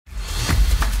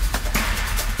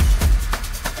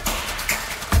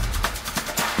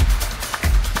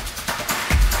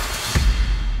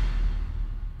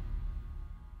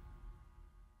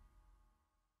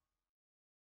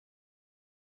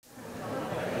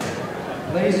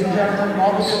Ladies and gentlemen,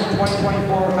 welcome to the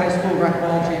 2024 High School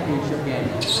Recball Championship game.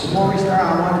 Before we start,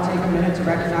 I want to take a minute to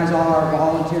recognize all our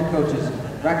volunteer coaches.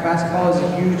 Rec basketball is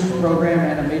a huge program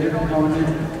and a major component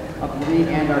of the league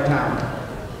and our town.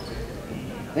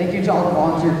 Thank you to all the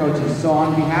volunteer coaches. So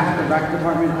on behalf of the rec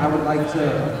department, I would like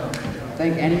to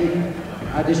thank any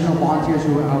additional volunteers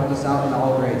who helped us out in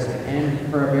all grades and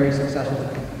for a very successful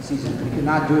season. We could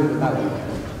not do it without you.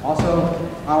 Also,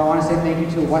 I want to say thank you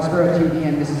to Westboro TV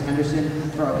and Mrs. Henderson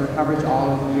for their coverage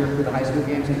all year for the high school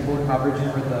games and full coverage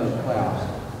for the playoffs.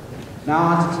 Now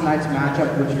on to tonight's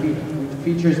matchup, which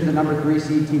features the number 3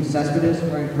 seed Team Cespedes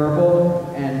wearing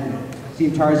purple and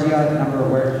Team Tarzia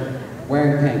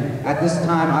wearing pink. At this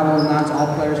time, I will announce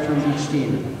all players from each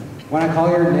team. When I call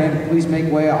your name, please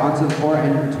make way onto the floor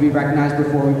and to be recognized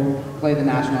before we play the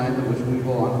national anthem, which we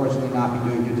will unfortunately not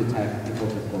be doing due to technical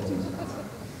difficulties.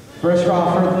 First of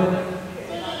all,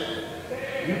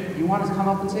 you want us to come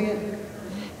up and sing it?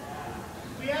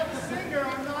 We have a singer,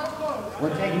 I'm not opposed.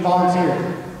 We're taking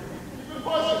volunteers.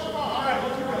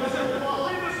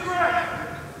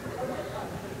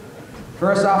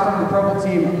 First off from the purple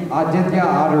team, Aditya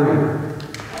Adari.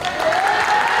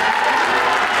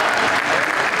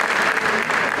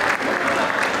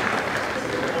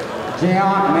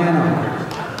 Jayon Manum.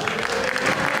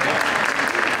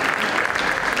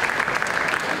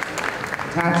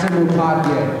 Tatsu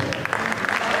Mupadye.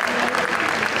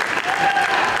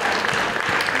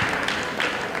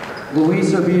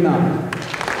 Luis Urbina.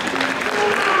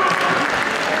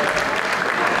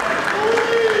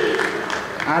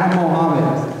 Adam Mohammed.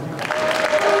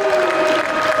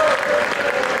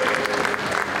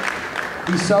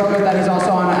 He's so good that he's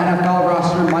also on an NFL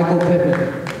roster, Michael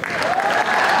Pittman.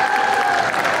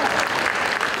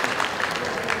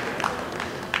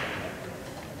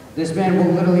 This man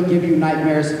will literally give you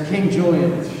nightmares, King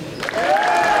Julian.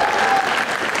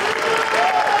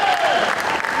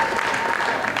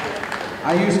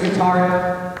 Ayush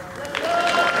Kataria.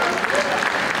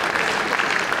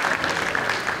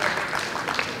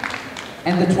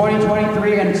 And the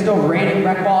 2023 and still reigning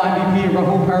Recball MVP,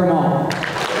 Rahul Paramal.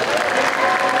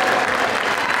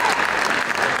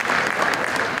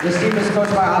 This team is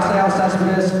coached by Asael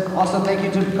Cespedes. Also, thank you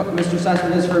to Mr.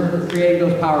 Cespedes for creating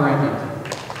those power rankings.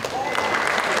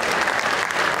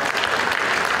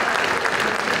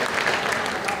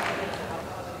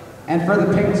 And for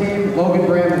the pink team, Logan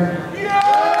Brim.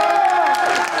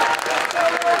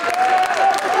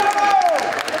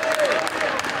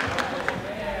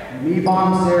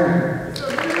 Mebom Saren.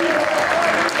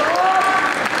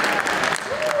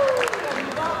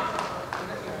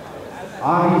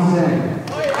 Ahi Singh.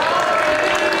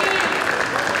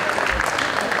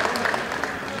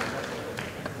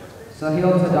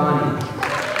 Sahil Tadani.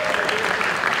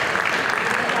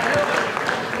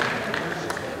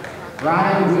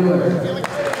 Ryan Wheeler.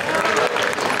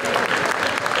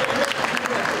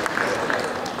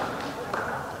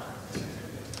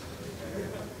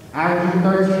 Averaging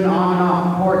 13 on and off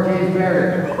the court, James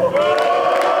Barrett.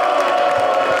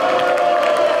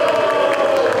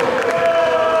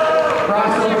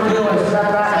 Crossover Wheeler, step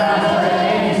back master,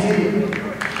 Andy C.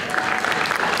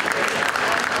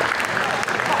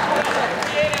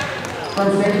 From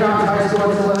St. John's High School,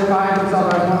 solidifying himself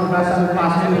as one of the best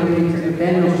underclassmen in the league,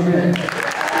 Daniel Schmidt.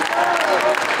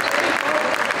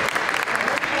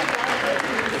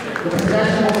 The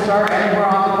possession will start anywhere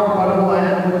on the court, but it will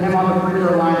end with him on the free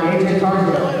throw line, AJ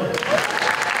Tarzia.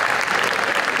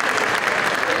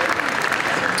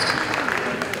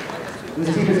 This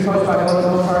team is coached by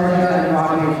both Tarzia and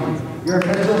Rob Nation. Your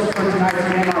officials for tonight's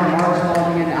game are Mark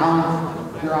Spalding and Alan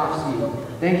Jurofsky.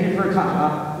 Thank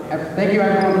you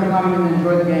everyone for coming and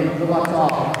enjoy the game. Good luck to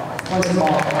all. Play the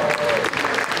ball.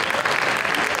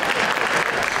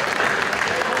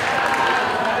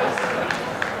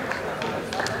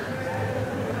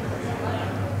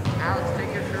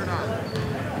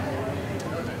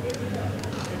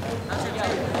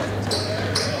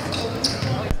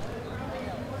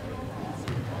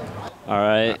 All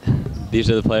right, these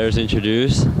are the players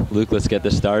introduced. Luke, let's get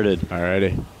this started.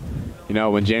 Alrighty. You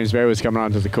know, when James Barry was coming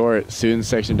onto the court, student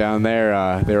section down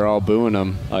there, they were all booing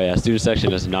him. Oh yeah, student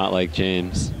section does not like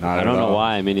James. I don't know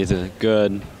why. I mean, he's a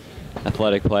good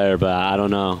athletic player, but I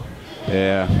don't know.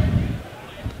 Yeah.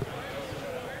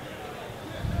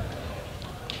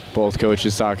 Both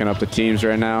coaches talking up the teams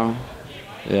right now.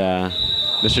 Yeah.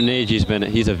 Mr. Nage,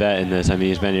 he's a vet in this. I mean,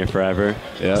 he's been here forever.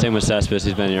 Yep. Same with Cespedes,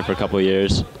 he's been here for a couple of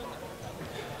years.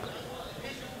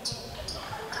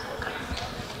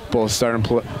 Both starting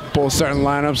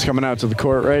lineups coming out to the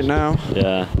court right now.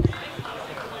 Yeah.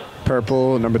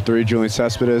 Purple, number 3, Julian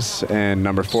Cespedes, and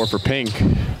number 4 for pink,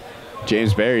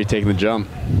 James Berry taking the jump.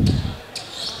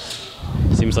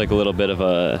 Seems like a little bit of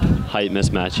a height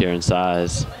mismatch here in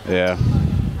size. Yeah.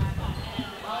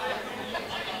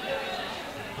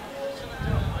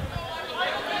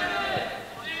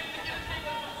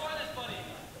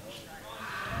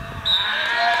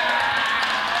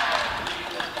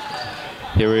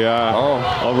 Here we are.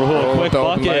 Oh, Rahul, quick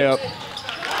bucket. Layup.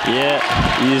 Yeah,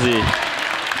 easy.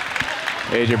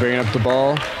 AJ bringing up the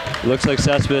ball. Looks like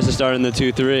Cespedes is starting the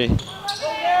 2-3.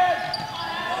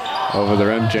 Over the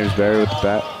rim, James Berry with the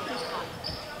bat.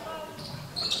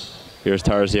 Here's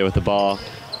Tarzia with the ball.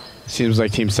 Seems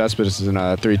like Team Cespedes is in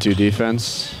a 3-2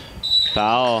 defense.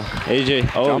 Foul.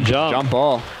 AJ, jump. Jump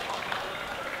ball.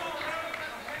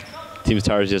 Team's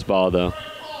Tarzia's ball, though.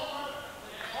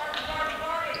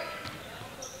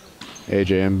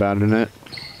 AJ inbounding it.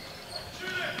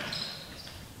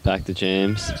 Back to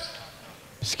James.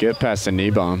 Skip past the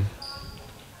knee bomb.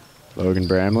 Logan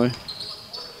Bramley.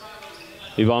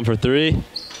 Knee-bomb for 3.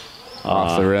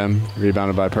 Off the rim,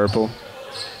 rebounded by Purple.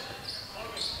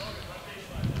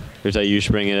 Here's Ayush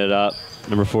bringing it up.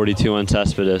 Number 42 on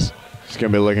Cespedes. He's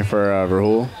going to be looking for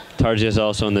Rahul. Tarzia's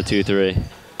also in the 2-3.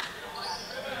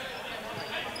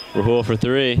 Rahul for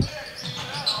 3.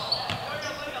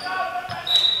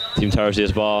 Team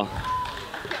Tarzia's ball.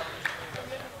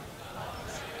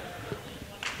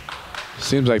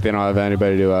 Seems like they don't have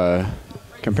anybody to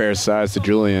compare size to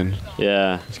Julian.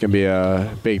 Yeah. It's going to be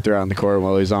a big throw on the court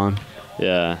while he's on.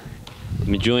 Yeah. I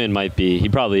mean, Julian he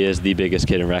probably is the biggest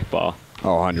kid in Recball.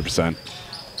 Oh, 100%.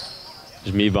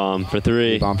 There's me-bomb for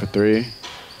 3. Bomb for 3.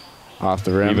 Off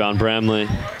the rim. Rebound Bramley.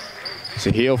 It's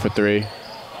a heel for 3.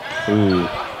 Ooh.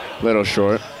 Little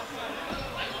short.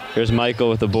 Here's Michael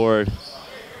with the board.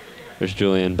 There's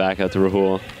Julian back out to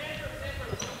Rahul.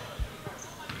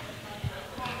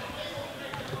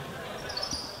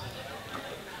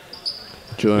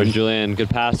 There's Julian. Good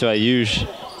pass to Ayush.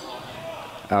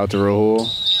 Out to Rahul.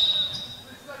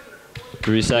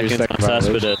 3 seconds on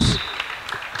Cespedes.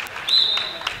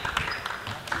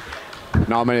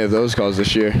 Not many of those calls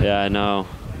this year. Yeah, I know.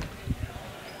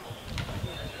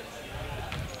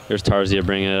 Here's Tarzia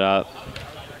bringing it up.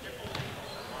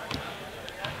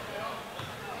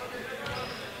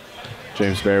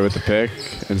 James Berry with the pick.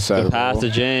 Inside the pass to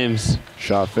James.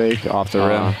 Shot fake off the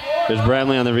rim. There's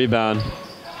Bramley on the rebound.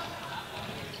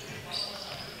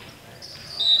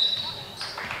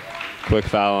 Quick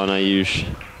foul on Ayush.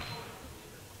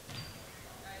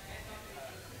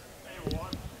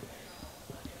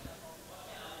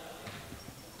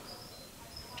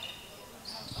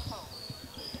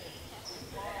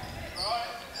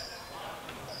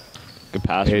 Good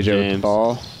pass from AJ James. with the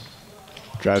ball.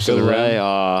 Drives to the rim.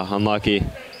 Unlucky.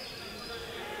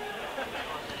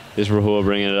 Here's Rahul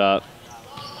bringing it up.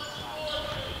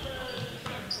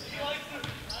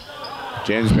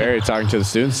 James Berry talking to the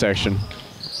student section.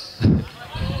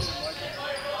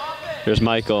 Here's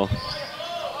Michael.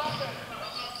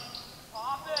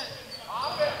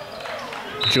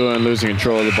 Julian losing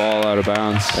control of the ball out of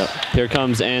bounds. Yep. Here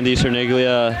comes Andy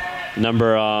Cerniglia,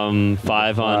 number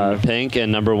 5 on pink,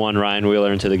 and number 1 Ryan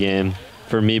Wheeler into the game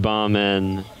for me-bomb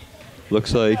and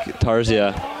looks like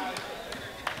Tarzia.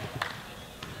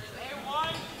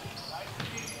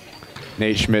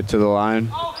 Nate Schmidt to the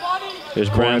line. There's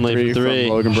Bramley for 3.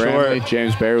 Logan Bramley. Short.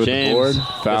 James Berry with the board.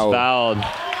 Fouled. Fouled.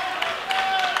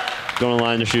 Going to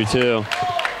line to shoot 2.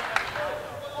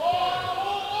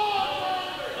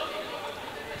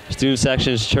 Student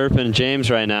section's chirping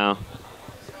James right now.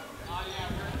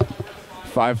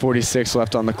 5:46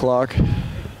 left on the clock.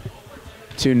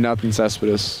 2-0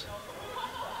 Cespedes.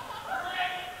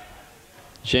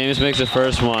 James makes the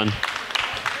first one.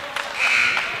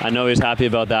 I know he's happy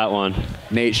about that one.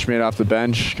 Nate Schmidt off the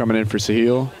bench coming in for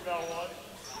Sahil.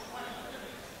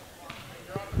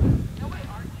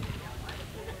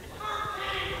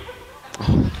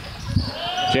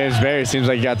 James Berry seems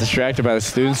like he got distracted by the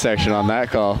student section on that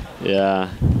call. Yeah,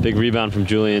 big rebound from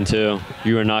Julian too.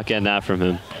 You are not getting that from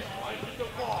him.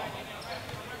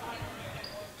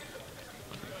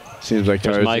 Seems like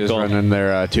Tarzia is running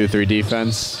their 2-3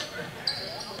 defense.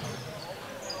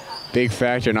 Big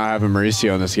factor not having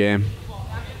Mauricio in this game.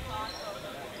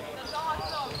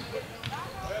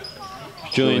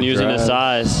 Julian using his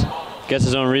size. Gets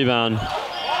his own rebound.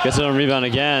 Gets his own rebound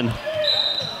again.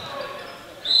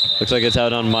 Looks like it's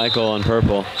out on Michael on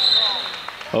purple.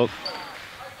 Oh.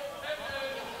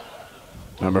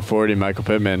 Number 40, Michael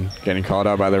Pittman, getting called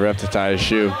out by the ref to tie his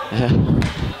shoe.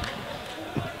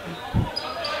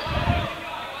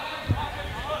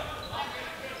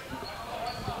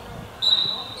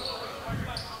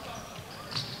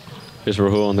 Here's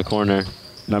Rahul in the corner.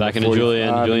 Back into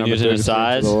Julian. Julian using his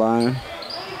size.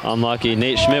 Unlucky.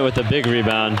 Nate Schmidt with a big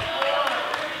rebound.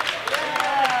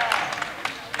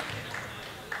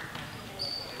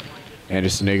 Andy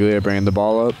Siniglia bringing the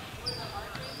ball up.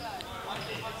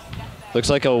 Looks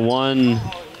like a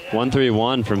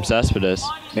 1-3-1 from Cespedes.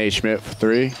 Nate Schmidt for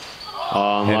 3.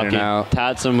 Oh, unlucky.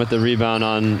 Tatson with the rebound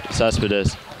on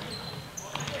Cespedes.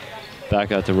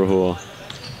 Back out to Rahul.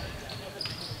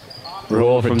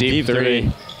 Rahul from deep 3.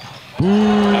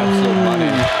 Absolute money.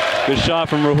 Good shot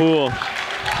from Rahul.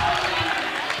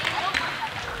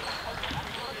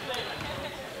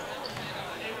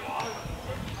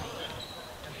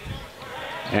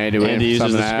 Andy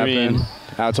uses the screen.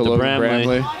 Out to Logan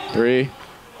Bramley. 3.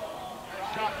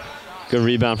 Good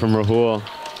rebound from Rahul.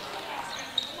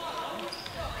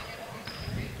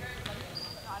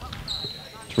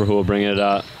 Rahul bringing it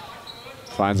up.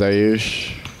 Finds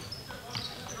Ayush.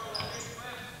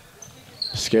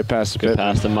 Skip past the Good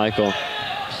pass to Michael.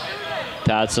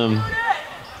 Tatson.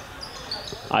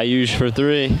 Ayush for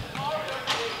 3.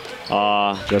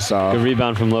 Just off. Good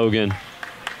rebound from Logan.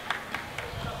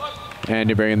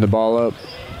 Andy bringing the ball up.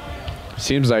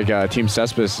 Seems like Team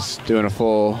Cespedes is doing a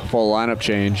full lineup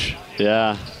change.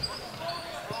 Yeah.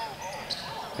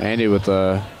 Andy with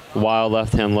the wild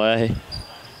left-hand lay.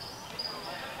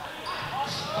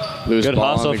 Loose Good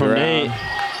ball hustle on the from ground. Nate.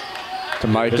 To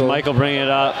Michael. There's Michael bringing it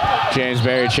up. James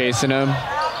Berry chasing him.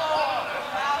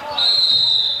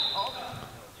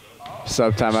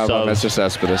 Sub timeout by Mr.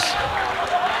 Cespedes.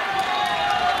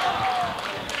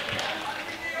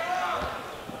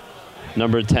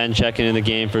 Number 10 checking in the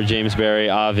game for James Berry,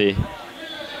 Avi.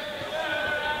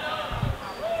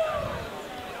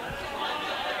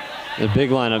 The big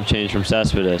lineup change from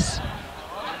Cespedes.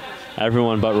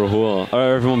 Everyone but Rahul,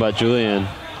 or everyone but Julian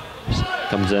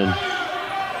comes in.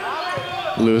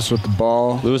 Lewis with the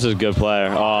ball. Lewis is a good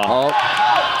player. Oh.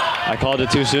 I called it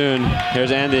too soon.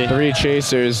 Here's Andy. 3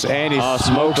 chasers. Andy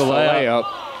smokes the layup.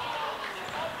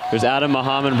 There's Adam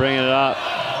Muhammad bringing it up.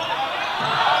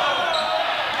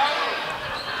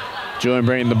 Julian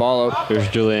bringing the ball up. Here's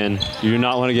Julian. You do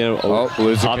not want to get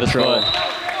losing off control. his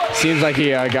foot. Seems like he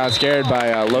got scared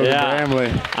by Logan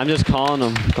Bramley. I'm just calling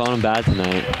him bad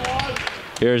tonight.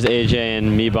 Here's AJ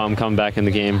and Meebom come back in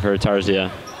the game for Tarzia.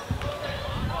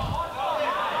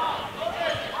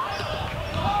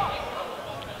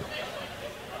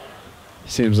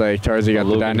 Seems like Tarzia got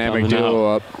the dynamic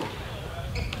duo up.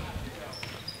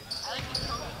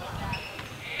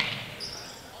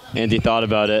 Andy thought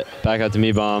about it. Back out to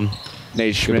Meebom.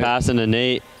 Nate Schmidt. Good pass into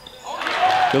Nate.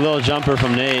 Good little jumper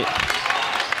from Nate.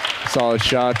 Solid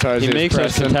shot. Tarzia's he makes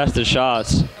those contested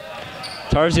shots.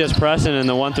 Tarzia's pressing in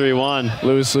the 1-3-1.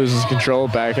 Lewis loses control.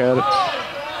 Back at it.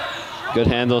 Good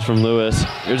handles from Lewis.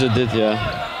 Here's Aditya.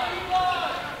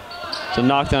 It's a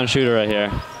knockdown shooter right here.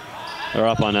 They're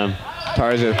up on him.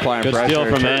 Tarzia applying good pressure. Steal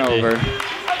from turnover.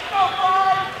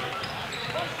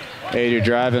 Andy. AJ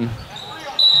driving.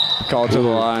 Called to the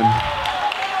line.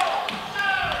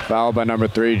 Foul by number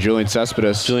 3, Julian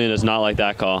Cespedes. Julian does not like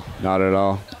that call. Not at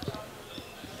all.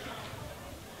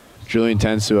 Julian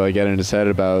tends to get in his head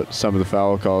about some of the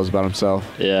foul calls about himself.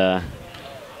 Yeah.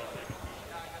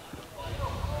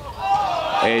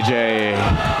 AJ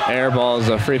airballs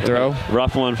a free throw.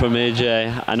 Rough one from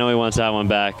AJ. I know he wants that one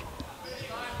back.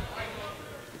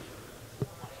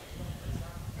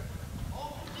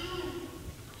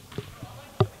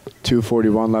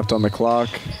 .241 left on the clock.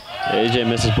 AJ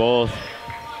misses both.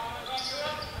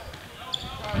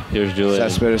 Here's Julian.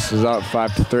 Cespedes is up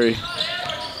 5-3.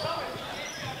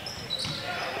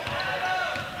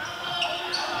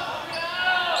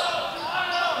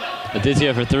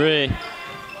 Aditya for 3.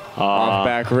 Off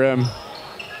back rim.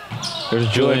 There's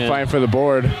Julian fighting for the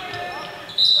board.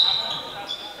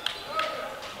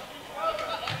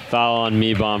 Foul on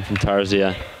Meebom from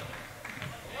Tarzia.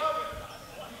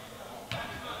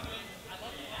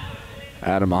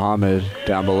 Adam Muhammad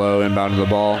down below, inbounding the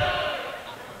ball.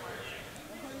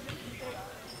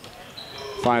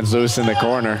 Finds Lewis in the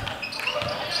corner.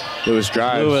 Lewis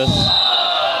drives. Lewis.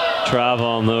 Travel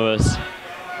on Lewis.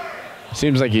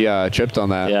 Seems like he tripped on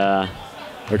that. Yeah.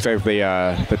 Looks like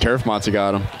the turf monster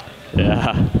got him.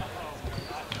 Yeah.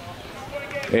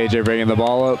 AJ bringing the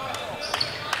ball up.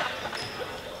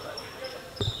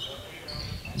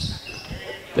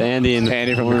 Andy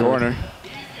from the corner.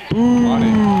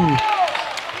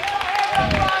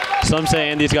 Some say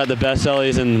Andy's got the best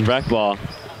cellies in Recball.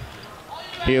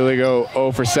 He'll either go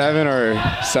 0 for 7 or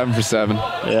 7 for 7.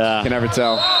 Yeah. Can never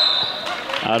tell.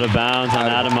 Out of bounds on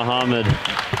Adam Muhammad.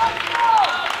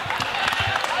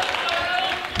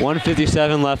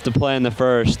 1:57 left to play in the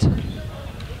first.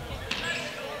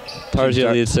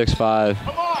 Tarzia leads 6-5.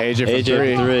 AJ for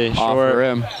AJ for three. Off Short. the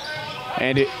rim.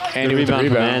 Andy Good with the rebound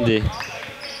from rebound. Andy.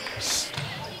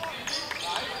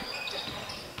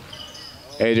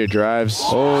 AJ drives.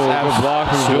 Oh, good block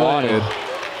from Julian. Swatted.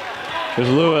 There's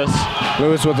Lewis.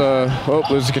 Lewis with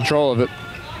loses control of it.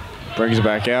 Brings it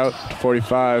back out to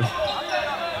 45.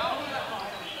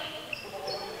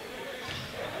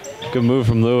 Good move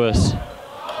from Lewis.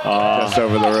 Just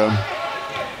over the rim.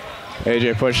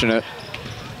 AJ pushing it.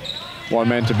 One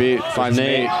man to beat. Finds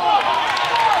Nate.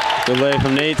 Good lay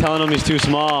from Nate, telling him he's too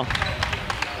small.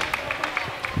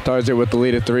 Tarzia with the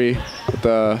lead at 3. With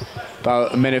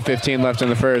about a minute 15 left in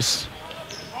the first.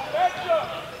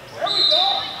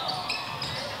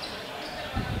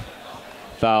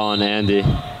 Foul on Andy.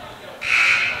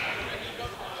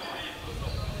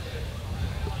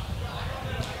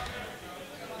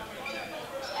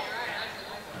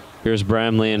 Here's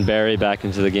Bramley and Barry back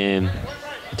into the game.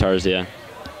 Tarzia.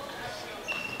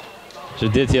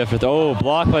 Jaditya for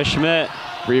blocked by Schmidt.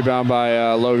 Rebound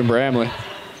by Logan Bramley.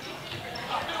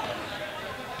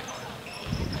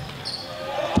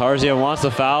 Tarzia wants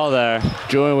the foul there.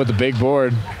 Julian with the big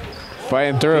board.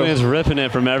 Fighting through. Julian's ripping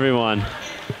it from everyone.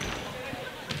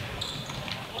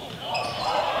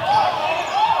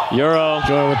 Euro.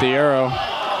 Julian with the Euro.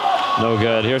 No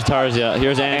good. Here's Tarzia.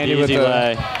 Here's Andy with easy the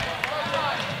lay.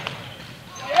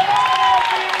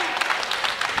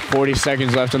 40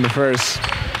 seconds left in the first.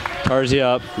 Tarzia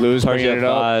up. Lewis bringing Tarzia it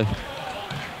up. 5.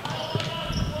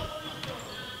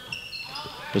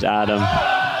 There's Adam.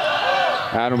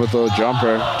 Adam with the little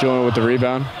jumper. Julian with the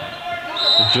rebound.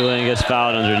 Julian gets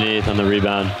fouled underneath on the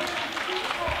rebound.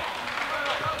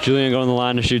 Julian going to the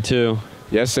line to shoot 2.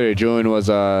 Yesterday, Julian was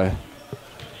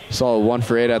solid 1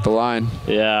 for 8 at the line.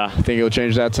 Yeah. Think he'll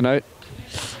change that tonight?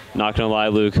 Not going to lie,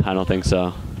 Luke. I don't think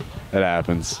so. It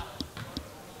happens.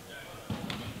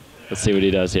 Let's see what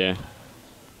he does here.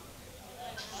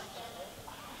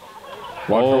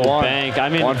 One for one. Bank. I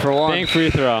mean, 1 for 1. bank free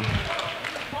throw.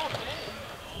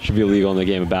 Should be illegal in the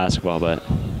game of basketball, but.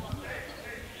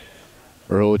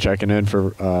 Rahul checking in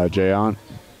for Jayon.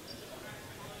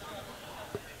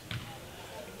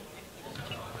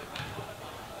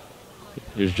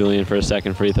 Here's Julian for a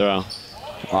second free throw.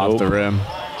 Off the rim.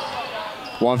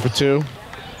 1 for 2.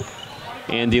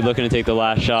 Andy looking to take the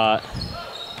last shot.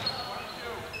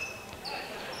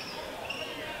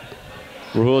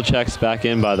 Rahul checks back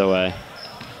in, by the way.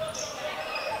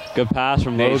 Good pass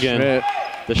from Nate Logan. Schmidt.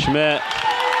 The Schmidt.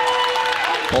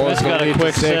 Schmidt's Schmidt's got a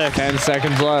quick 6. 10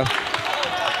 seconds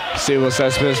left. See will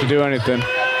Cespedes can do anything.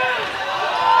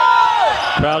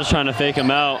 Crowd's trying to fake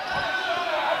him out.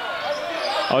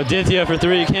 Oh, Aditya for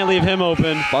 3. You can't leave him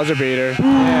open. Buzzer beater.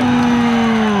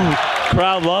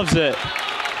 Crowd loves it.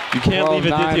 You can't leave 12-9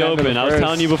 Aditya into the open. I was first.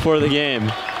 telling you before the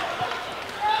game.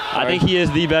 I think he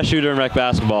is the best shooter in rec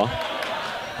basketball.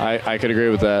 I could agree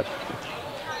with that.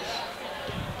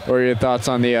 What are your thoughts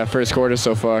on the first quarter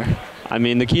so far? I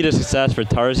mean, the key to success for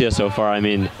Tarzia so far, I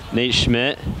mean, Nate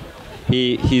Schmidt,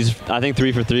 he's I think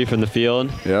 3 for 3 from the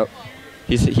field. Yep.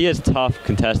 He has tough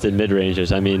contested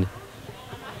mid-ranges. I mean,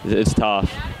 it's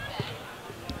tough.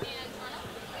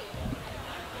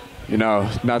 You know,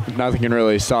 nothing can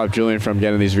really stop Julian from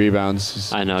getting these rebounds.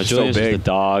 He's I know, just Julian's so just a big.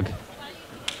 dog.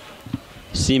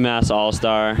 CMAS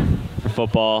All-Star for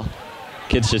football.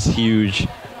 Kid's just huge.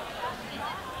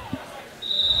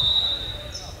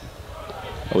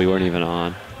 Oh, we weren't even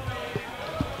on.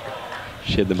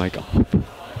 She had the mic off.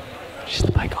 She's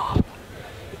the mic off.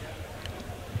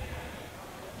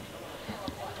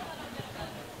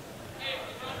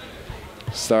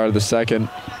 Start of the second.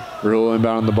 Rule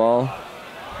inbound on the ball.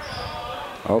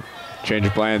 Oh, change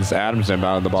of plans. Adams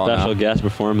inbound on the ball Special now. guest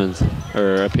performance,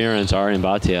 or appearance, Aryan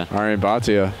Bhatia. Aryan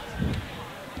Bhatia.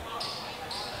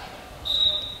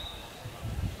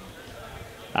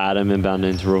 Adam inbound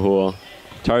into Rahul.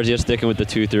 Tarzia sticking with the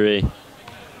 2-3.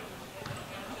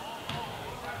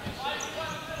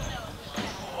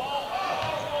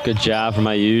 Good jab from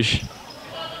Ayush.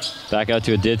 Back out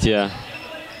to Aditya.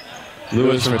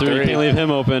 Lewis from 3. Can't leave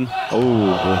him open.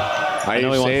 Oh, I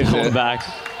know he wants to hold it back.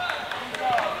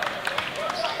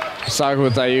 Talking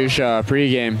with Ayush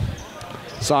pregame.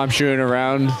 Saw him shooting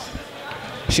around.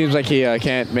 Seems like he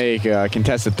can't make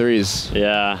contested threes.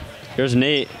 Yeah. Here's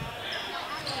Nate.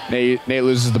 Nate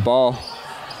loses the ball.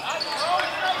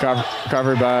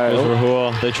 Covered by There's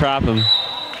Rahul. They trap him.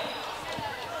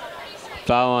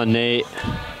 Foul on Nate.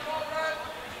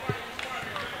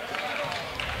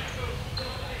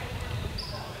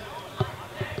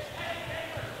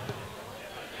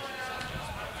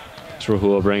 It's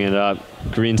Rahul bringing it up.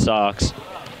 Green socks.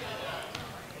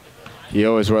 He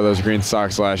always wore those green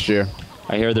socks last year.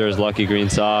 I hear there's lucky green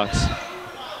socks.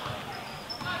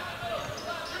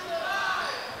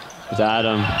 It's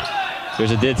Adam.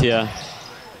 There's Aditya.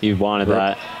 He wanted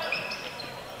that.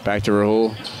 Back to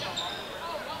Rahul.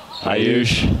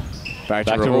 Ayush. Back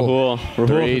to Rahul. Rahul for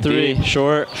three. Deep.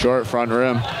 Short. Short front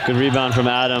rim. Good rebound from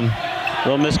Adam. A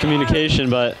little miscommunication,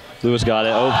 but Lewis got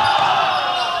it. Oh.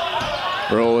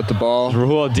 Rahul with the ball.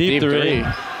 Rahul deep three.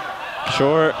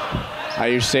 Short.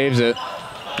 Ayush saves it.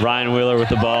 Ryan Wheeler with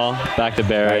the ball. Back to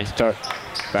Barry.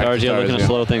 Tarzia looking to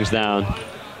slow things down.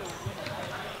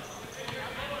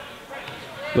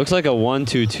 Looks like a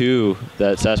 1-2-2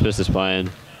 that Cespedes is playing.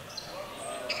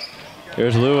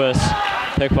 Here's Lewis.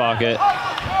 Pickpocket.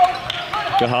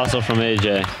 Good hustle from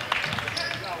AJ.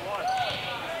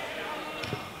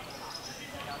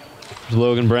 There's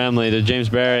Logan Bramley to James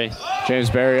Barry. James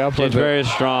Barry up James with Barry it.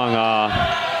 is strong.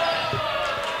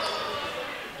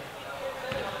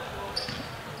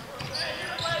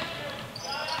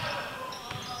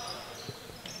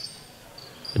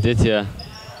 Aditya.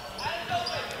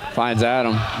 Finds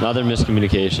Adam. Another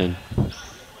miscommunication.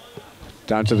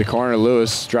 Down to the corner.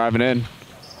 Lewis driving in.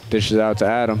 Dishes out to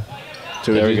Adam.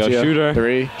 There we go. Shooter.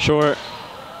 Three. Short.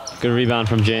 Good rebound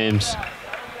from James.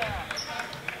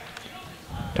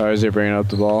 Tarzia bringing up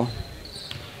the ball.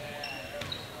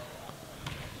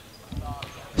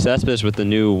 Cespedes with the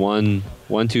new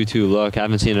 1-2-2 look.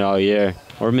 Haven't seen it all year.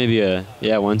 Or maybe a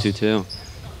 1-2-2.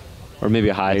 Or maybe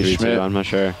a high 3-2. I'm not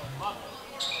sure.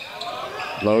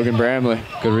 Logan Bramley.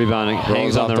 Good rebounding.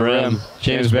 Hangs on the rim.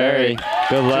 James Barry.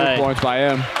 Good lay. 2 points by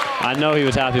him. I know he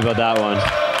was happy about that one.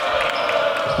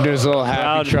 Doing his little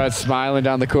happy trot, smiling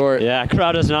down the court. Yeah,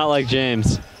 crowd does not like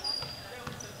James.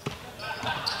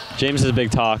 James is a big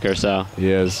talker, so.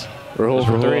 He is. Rahul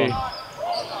for three.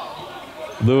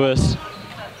 Lewis.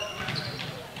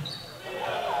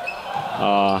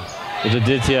 It's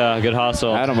Aditya. Good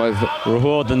hustle. Adam with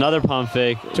Rahul with another pump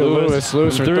fake. To Lewis.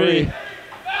 Lewis for three.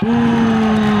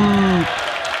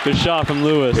 Good shot from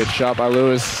Lewis. Good shot by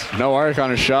Lewis. No arc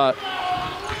on his shot.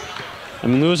 I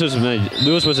mean, Lewis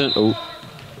wasn't. Oh.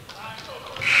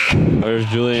 There's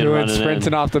Julian running sprinting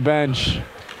in. off the bench.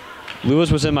 Lewis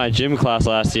was in my gym class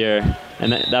last year,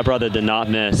 and that brother did not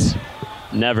miss.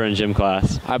 Never in gym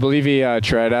class. I believe he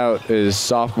tried out his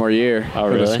sophomore year for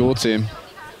really? the school team.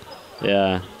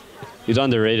 Yeah. He's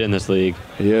underrated in this league.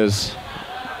 He is.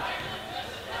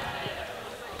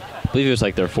 I believe he was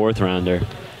like their 4th rounder.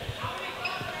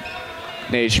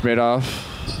 Nate Schmidoff.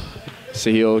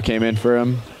 Sahil came in for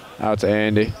him. Out to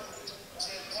Andy.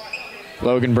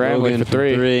 Logan Bramley for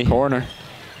three. Corner.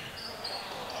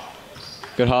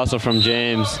 Good hustle from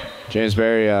James. James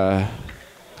Barry.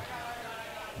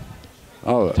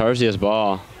 Tarzia's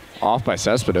ball. Off by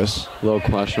Cespedes. A little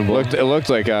questionable. It looked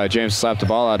like James slapped the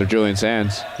ball out of Julian's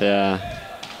hands. Yeah.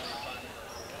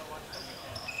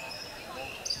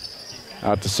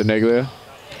 Out to Siniglia.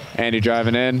 Andy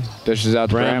driving in. Dishes out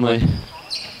to Bramley.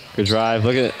 Good drive.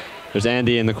 Look at it. There's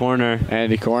Andy in the corner.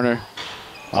 Andy corner.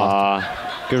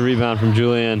 Good rebound from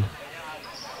Julian.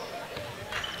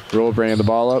 Rule bringing the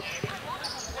ball up.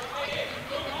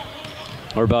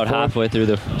 We're about halfway through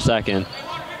the second.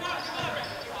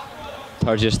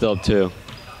 Tarzia still up 2.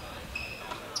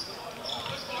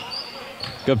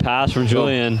 Good pass from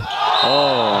Julian.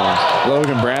 Oh.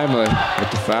 Logan Bramley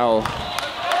with the foul.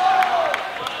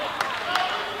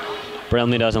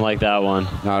 Bramley doesn't like that one.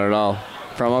 Not at all.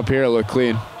 From up here, it looked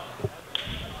clean.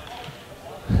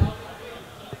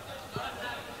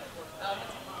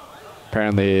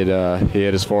 Apparently, he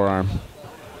hit his forearm.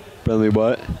 Bramley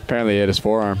what? Apparently, he hit his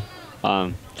forearm.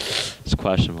 It's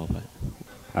questionable, but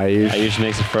Ayush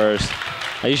makes it first.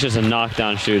 Ayush is a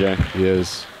knockdown shooter. He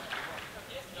is.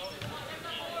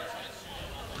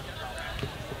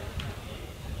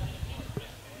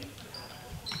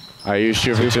 Ayush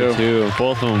shooting for two.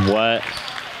 Both of them wet.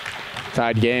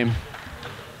 Tied game.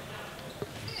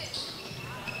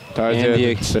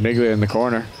 Tarzia, Siniglia in the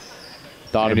corner.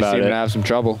 Thought about it. Seemed to have some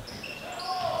trouble.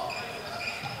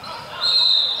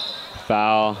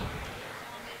 Foul.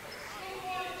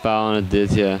 Foul on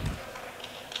Aditya.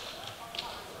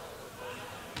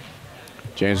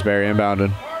 James Barry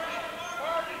inbounded.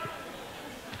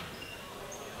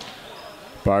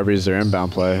 Barbie's their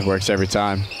inbound play. Works every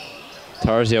time.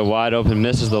 Tarzia wide open,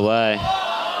 misses the lay.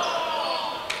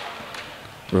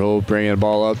 Rahul bringing the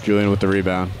ball up. Julian with the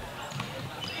rebound.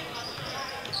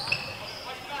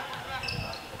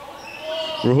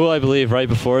 Rahul, I believe, right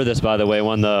before this, by the way,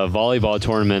 won the volleyball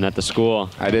tournament at the school.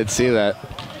 I did see that.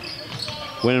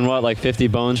 Winning what, like 50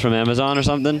 bones from Amazon or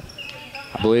something?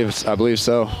 I believe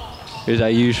so. Here's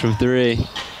Ayush from 3.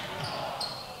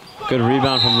 Good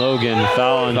rebound from Logan.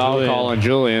 Foul on Julian. Call on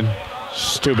Julian.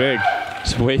 It's too big.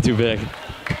 It's way too big.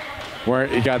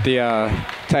 You got the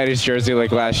tightest jersey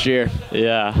like last year.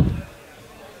 Yeah.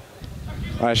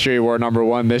 Last year you wore number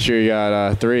 1. This year you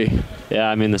got 3. Yeah,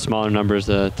 I mean, the smaller numbers,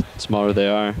 the smaller they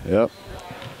are. Yep.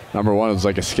 Number 1 was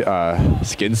like a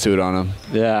skin suit on him.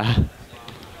 Yeah.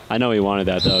 I know he wanted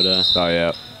that, though. Oh,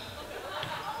 yeah.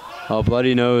 Oh,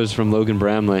 bloody nose from Logan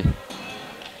Bramley.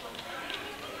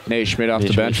 Nate Schmidt off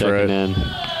the bench for it.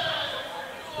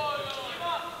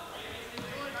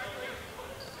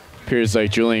 Appears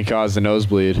like Julian caused the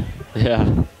nosebleed.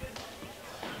 Yeah.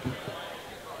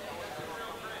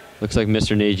 Looks like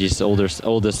Mr. Nage's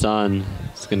oldest son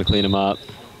is going to clean him up.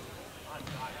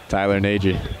 Tyler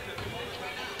Nagy.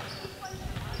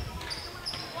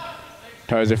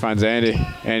 Tarzia finds Andy.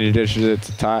 Andy dishes it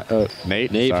to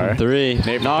Nate. Nate sorry. from 3.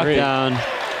 Nate Knockdown.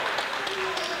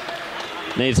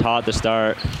 Nate's hot to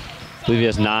start. I believe he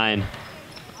has 9.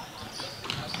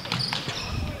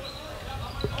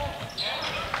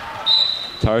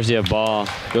 Tarzia ball.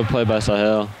 Good play by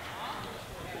Sahil.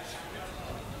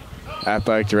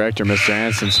 Athletic director, Mr.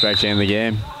 Hansen, spectating the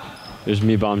game. There's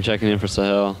Me-Bomb checking in for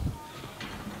Sahil.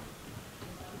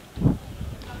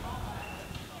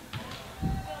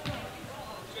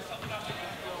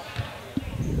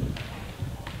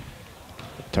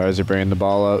 Tarzia bringing the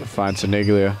ball up, finds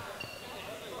Siniglia.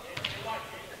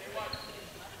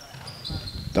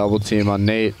 Double team on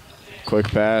Nate. Quick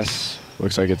pass.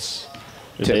 Looks like it's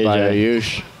tipped by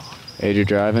Ayush. AJ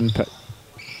driving.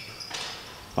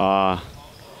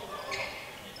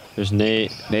 There's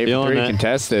Nate. Nate for 3,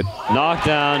 contested.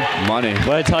 Knockdown. Money.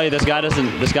 But I tell you, this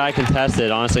guy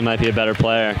contested honestly might be a better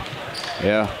player.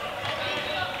 Yeah.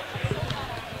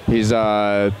 He's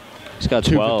got 2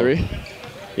 12. for 3.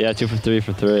 Yeah, 2 for 3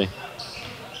 for 3.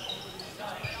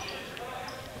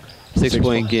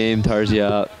 6-point game, Tarzia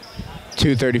up.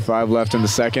 2:35 left in the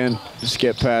second.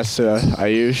 Skip pass to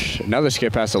Ayush. Another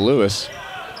skip pass to Lewis.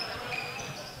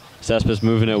 Cespedes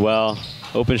moving it well.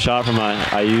 Open shot from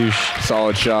Ayush.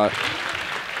 Solid shot.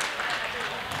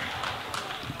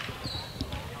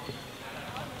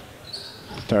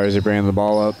 Tarzia bringing the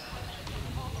ball up.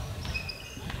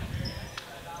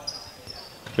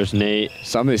 There's Nate.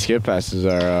 Some of these skip passes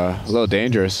are a little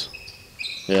dangerous.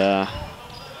 Yeah.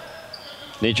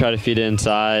 Nate tried to feed it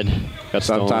inside.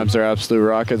 Sometimes they're absolute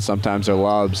rockets. Sometimes they're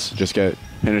lobs. Just get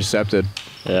intercepted.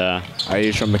 Yeah.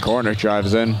 Ayush from the corner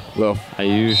drives in. Little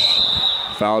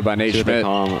Ayush. Fouled by Nate Schmidt.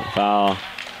 Foul.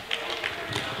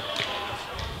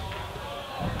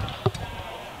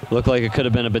 Looked like it could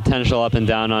have been a potential up and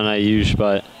down on Ayush,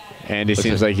 but... Andy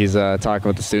seems like he's talking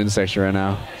with the student section right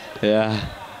now. Yeah.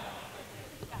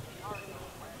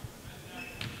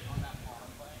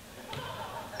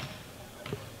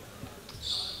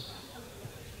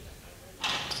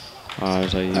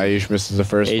 Ayush misses the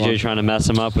first AJ one. trying to mess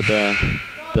him up with the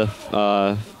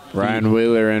Ryan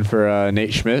Wheeler in for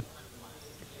Nate Schmidt.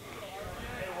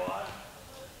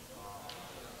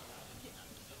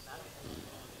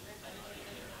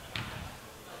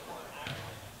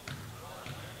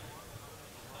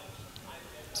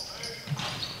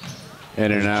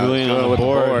 In and out. Julian on the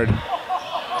board.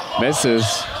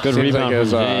 Misses. Good Seems rebound like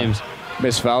from James.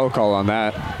 Missed foul call on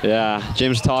that. Yeah,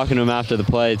 James talking to him after the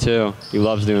play too. He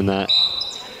loves doing that.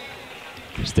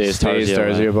 Stays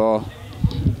Tarzia ball.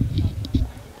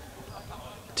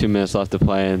 2 minutes left to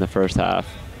play in the first half.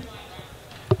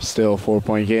 Still a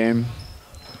 4-point game.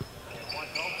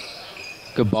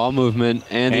 Good ball movement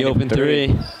and the open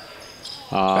three.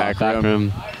 Back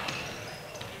rim.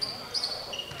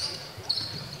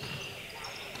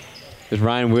 There's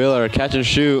Ryan Wheeler, catch and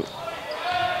shoot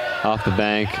off the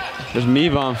bank. There's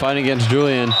Me-Bomb fighting against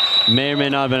Julian. May or may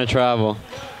not have been a travel.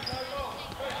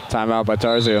 Timeout by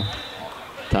Tarzia.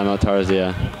 Timeout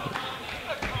Tarzia.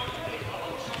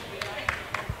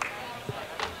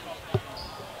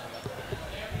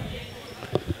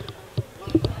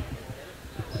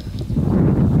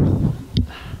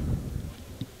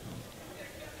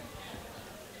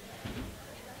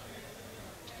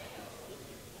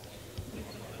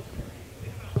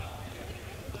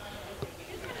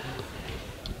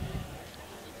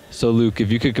 So Luke,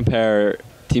 if you could compare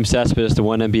Team Cespedes to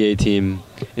one NBA team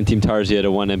and Team Tarzia to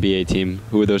one NBA team,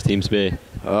 who would those teams be?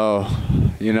 Oh,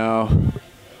 you know,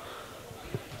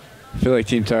 I feel like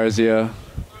Team Tarzia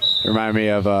remind me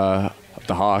of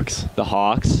the Hawks. The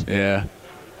Hawks? Yeah.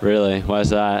 Really? Why is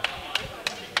that?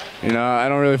 You know, I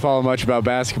don't really follow much about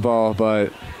basketball,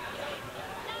 but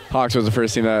Hawks was the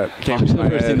first team that came to my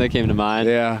head. First team that came to mind?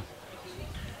 Yeah.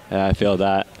 Yeah, I feel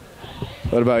that.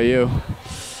 What about you?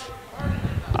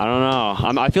 I don't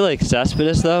know. I feel like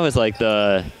Cespedes though is like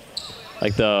the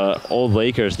old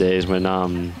Lakers days when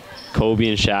Kobe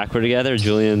and Shaq were together.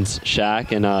 Julian's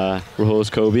Shaq and Rahul's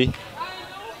Kobe.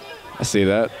 I see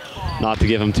that. Not to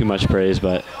give him too much praise,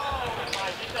 but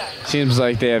seems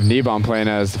like they have Nebom playing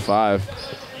as the 5.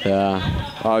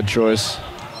 yeah. Odd choice.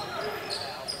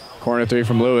 Corner 3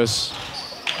 from Lewis.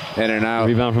 In and out.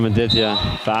 Rebound from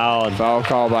Aditya. Fouled. Foul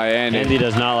call by Andy. Andy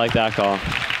does not like that call.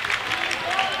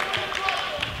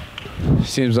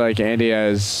 Seems like Andy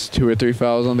has 2 or 3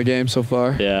 fouls on the game so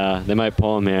far. Yeah, they might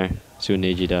pull him here. See what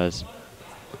Niji does.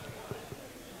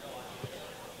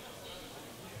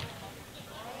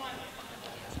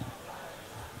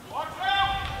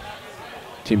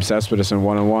 Team Cespedes in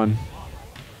 1-on-1.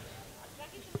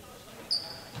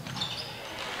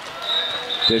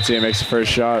 Tarzia makes the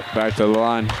first shot, back to the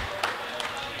line.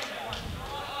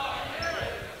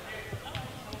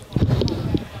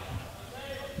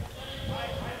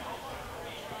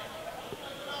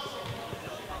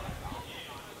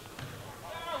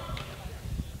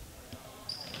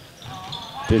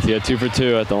 Tarzia 2 for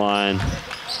 2 at the line.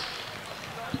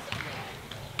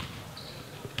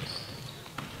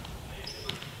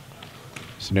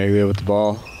 Sinaglia with the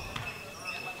ball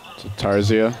to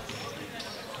Tarzia.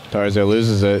 Tarzia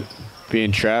loses it,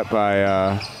 being trapped by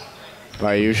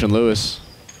Ayush and Lewis.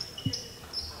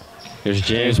 Here's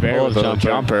James Barry with a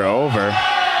jumper over.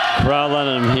 Crowd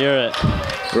letting him hear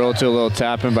it. Roll to a little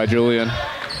tap in by Julian.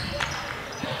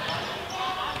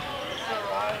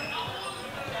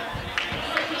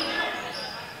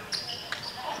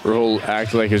 Rahul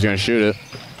acted like he was going to shoot it.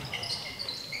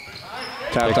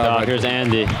 Tapped out. Here's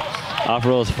Andy. Off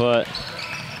Rahul's foot.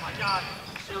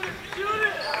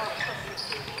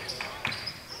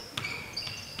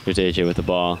 Here's AJ with the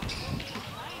ball.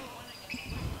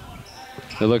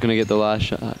 They're looking to get the last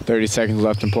shot. 30 seconds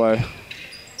left in play.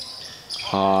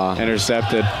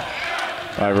 Intercepted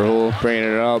by Rahul, bringing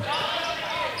it up.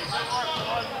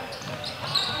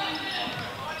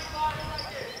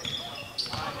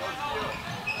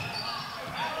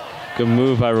 Good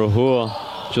move by Rahul.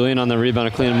 Julian on the rebound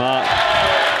to clean him up.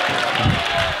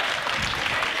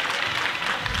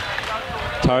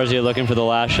 Tarzia looking for the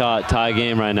last shot. Tie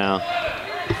game right now.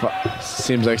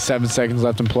 Seems like 7 seconds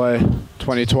left in play.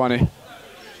 20-20.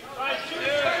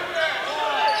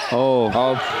 Oh.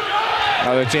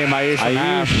 Other team, Ayush from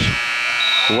half.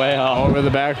 Way off. Over the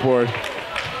backboard.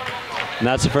 And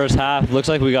that's the first half. Looks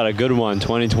like we got a good one,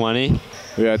 20-20.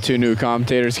 We got 2 new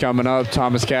commentators coming up,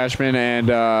 Thomas Cashman and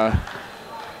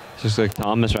Just like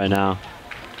Thomas right now.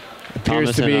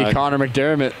 appears to be Connor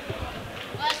McDermott.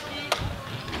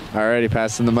 Alrighty,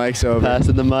 passing the mics over.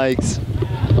 Passing the mics.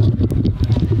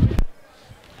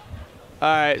 All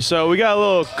right, so we got a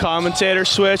little commentator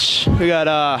switch. We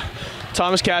got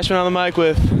Thomas Cashman on the mic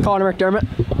with Connor McDermott.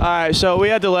 All right, so we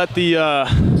had to let the,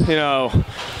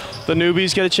 the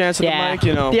newbies get a chance at the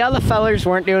mic, The other fellers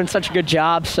weren't doing such a good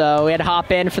job, so we had to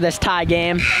hop in for this tie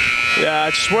game. Yeah,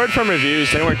 just word from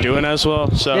reviews, they weren't doing as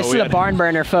well. So This is a barn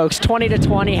burner, folks.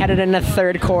 20-20, headed in the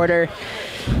third quarter.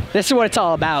 This is what it's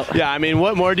all about. Yeah, I mean,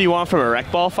 what more do you want from a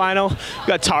Recball final? We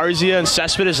got Tarzia and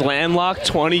Cespedes landlocked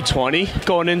 20-20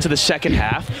 going into the second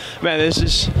half. Man, this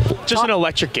is just an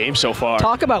electric game so far.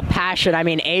 Talk about passion. I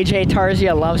mean, AJ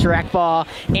Tarzia loves Recball.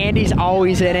 Andy's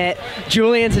always in it.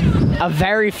 Julian's a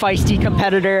very feisty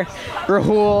competitor.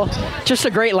 Rahul, just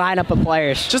a great lineup of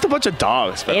players. Just a bunch of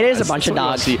dogs. It is a bunch of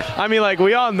dogs. I mean, like,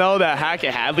 we all know that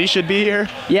Hackett Hadley should be here.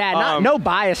 Yeah, no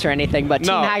bias or anything, but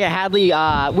Team Hackett Hadley,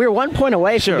 we were 1 point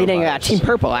away from beating Team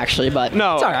Purple, actually, but it's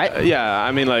all right. Yeah,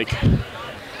 I mean, like,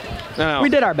 we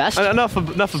did our best.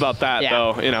 Enough about that,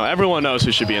 though. Everyone knows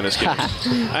who should be in this game.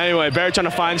 Anyway, Barry trying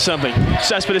to find something.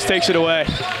 Cespedes takes it away.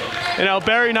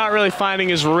 Barry not really finding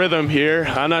his rhythm here.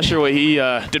 I'm not sure what he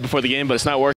did before the game, but it's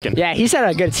not working. Yeah, he's had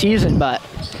a good season, but,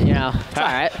 it's all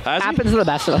right. Happens to the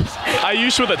best of us.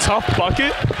 Ayush with a tough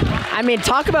bucket. I mean,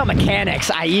 talk about mechanics.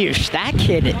 Ayush, that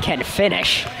kid can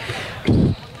finish.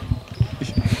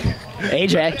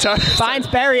 AJ finds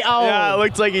Barry. Oh. Yeah, it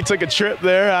looked like he took a trip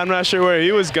there. I'm not sure where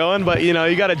he was going, but, you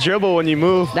got to dribble when you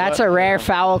move. That's a rare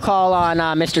foul call on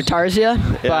Mr. Tarzia,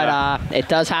 but it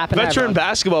does happen. Veteran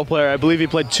basketball player. I believe he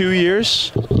played 2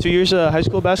 years. 2 years of high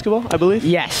school basketball, I believe.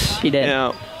 Yes, he did.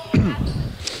 Yeah.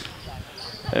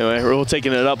 Anyway, Rahul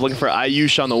taking it up, looking for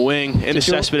Ayush on the wing. Into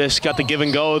Cespedes, got the give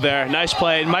and go there. Nice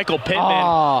play. Michael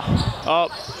Pittman.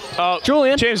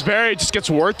 Julian. James Barry just gets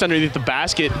worked underneath the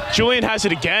basket. Julian has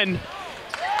it again.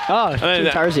 Oh, and then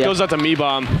Tarzia. Goes out to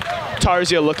Mebom.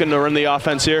 Tarzia looking to run the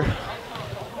offense here.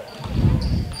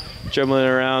 Dribbling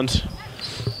around.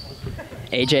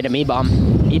 AJ to Mebom.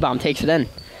 Mebom takes it in.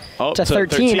 to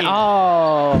 13.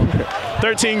 Oh.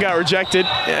 13 got rejected,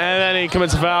 and then he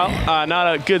commits a foul.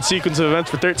 Not a good sequence of events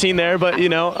for 13 there, but, you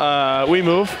know, we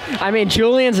move. I mean,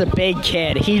 Julian's a big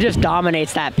kid. He just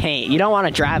dominates that paint. You don't want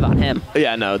to drive on him.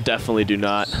 Yeah, no, definitely do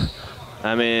not.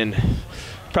 I mean,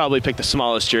 probably pick the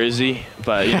smallest jersey,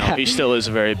 but, you know, he still is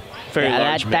a very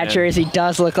large man. That jersey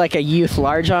does look like a youth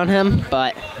large on him,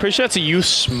 but... Pretty sure it's a youth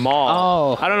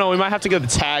small. Oh. I don't know. We might have to get the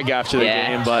tag after the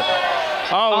game, but...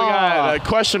 Oh, we got a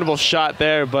questionable shot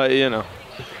there, but, you know.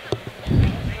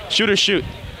 Shoot or shoot.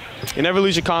 You never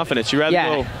lose your confidence. You'd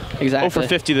rather go 0 for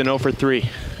 50 than 0 for 3.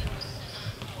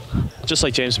 Just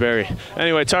like James Berry.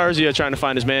 Anyway, Tarzia trying to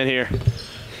find his man here.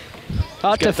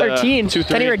 Up to 13.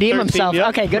 Can he redeem himself? Yep.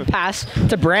 Okay, good pass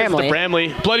to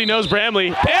Bramley. Bloody nose Bramley.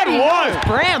 And one!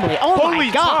 Bramley. Oh,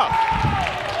 my God.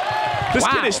 Tough. This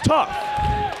kid is tough.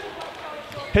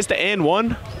 Hits the and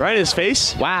one right in his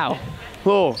face. Wow.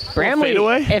 Bramley,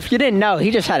 if you didn't know, he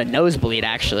just had a nosebleed,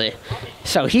 actually.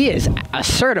 So he is a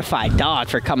certified dog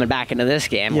for coming back into this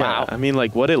game. Yeah, wow. I mean,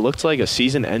 like, what it looked like a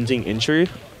season-ending injury.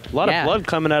 A lot of blood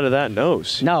coming out of that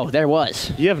nose. No, there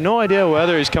was. You have no idea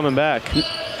whether he's coming back. He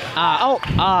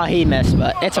missed,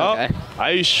 but it's okay.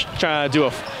 Ayush trying to do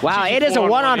a... Wow, it is a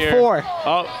 1-on-4.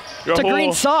 Oh, it's a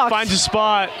green sock. Finds a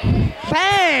spot.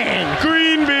 Bang!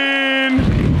 Green bean!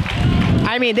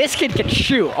 I mean, this kid can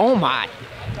shoot. Oh, my.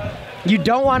 You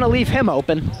don't want to leave him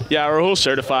open. Yeah, Rahul's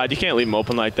certified. You can't leave him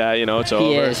open like that. You know, it's over.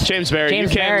 He is. James Berry, you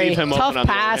can't leave him open on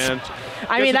the other hand.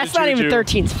 I mean, that's not even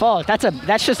 13's fault.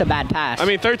 That's just a bad pass. I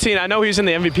mean, 13, I know he's in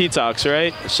the MVP talks,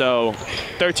 right? So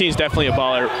 13's definitely a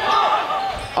baller.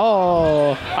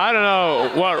 Oh. I don't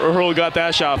know what Rahul got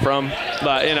that shot from,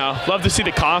 but, you know, love to see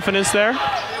the confidence there.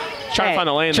 Trying to find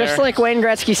a lane there. Just like Wayne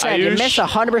Gretzky said, you miss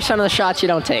 100% of the shots you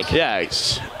don't take. Yeah,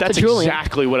 that's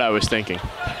exactly what I was thinking.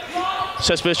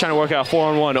 Cespedes trying to work out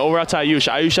 4-on-1. Over out to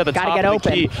Ayush. Ayush at the top of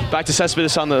the key. Back to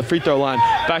Cespedes on the free throw line.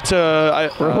 Back to...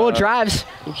 Rahul drives.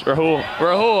 Rahul,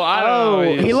 I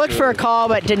don't know. He looked for a call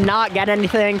but did not get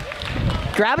anything.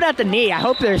 Grab it at the knee. I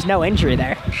hope there's no injury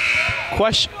there.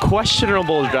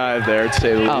 Questionable drive there, to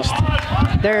say the least.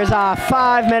 There's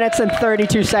 5 minutes and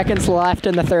 32 seconds left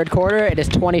in the third quarter. It is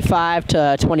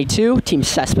 25-22. Team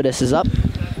Cespedes is up.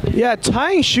 Yeah,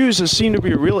 tying shoes has seemed to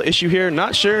be a real issue here.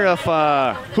 Not sure if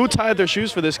who tied their shoes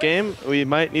for this game. We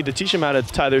might need to teach them how to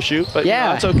tie their shoe, but you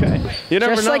know, it's okay. You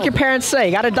never know. Just like your parents say,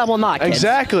 you got to double knot, kids.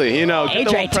 Exactly. You know,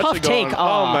 AJ, tough take.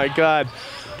 Oh my God.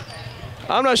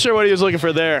 I'm not sure what he was looking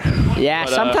for there. Yeah,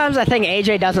 but, sometimes I think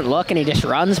AJ doesn't look and he just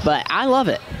runs, but I love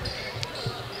it.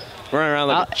 Running around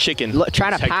like a chicken.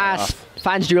 Trying to pass.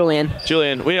 Finds Julian.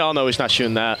 Julian, we all know he's not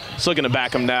shooting that. He's looking to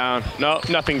back him down. No,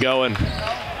 nothing going.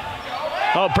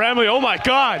 Oh, Bramley, oh my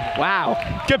God.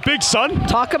 Wow. Get big, son.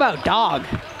 Talk about dog.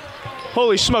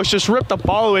 Holy smokes, just ripped the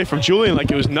ball away from Julian like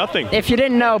it was nothing. If you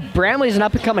didn't know, Bramley's an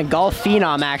up-and-coming golf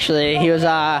phenom, actually. He was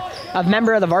a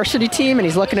member of the varsity team, and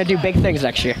he's looking to do big things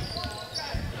next year.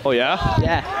 Oh, yeah?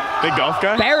 Yeah. Big golf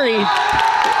guy? Barry.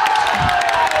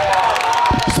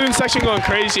 Student section going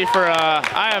crazy for,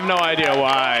 I have no idea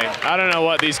why. I don't know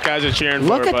what these guys are cheering for.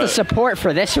 Look at the support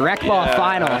for this Recball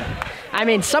final. I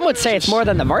mean, some would say it's more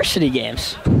than the varsity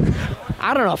games.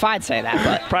 I don't know if I'd say that,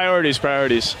 but.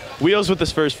 Priorities. Wheels with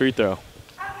this first free throw.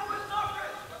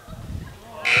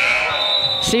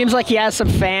 Seems like he has some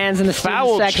fans in the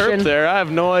student section. Foul chirp there. I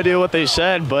have no idea what they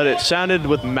said, but it sounded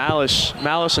with malice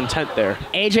intent there.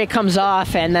 AJ comes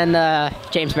off, and then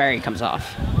James Berry comes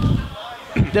off.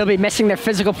 They'll be missing their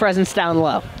physical presence down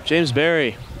low. James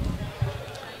Berry.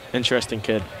 Interesting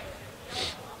kid.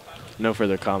 No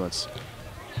further comments.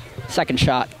 Second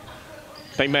shot.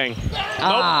 Bang, bang.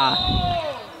 Nope.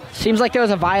 Seems like there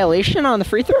was a violation on the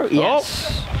free throw. Yes.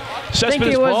 Oh. I think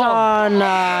it was on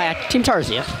Team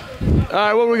Tarzia. All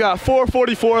right, what we got?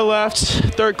 4:44 left,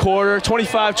 third quarter.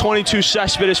 25-22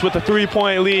 Cespedes with a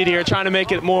 3-point lead here, trying to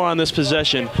make it more on this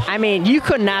possession. I mean, you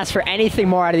couldn't ask for anything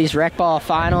more out of these Recball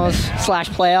finals /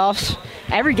 playoffs.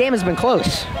 Every game has been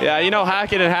close. Yeah, you know,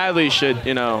 Hackett and Hadley should,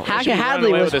 you know,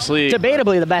 Hackett-Hadley was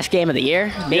debatably the best game of the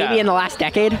year, maybe in the last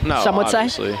decade, some would say.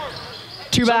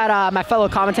 Too bad my fellow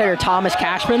commentator Thomas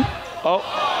Cashman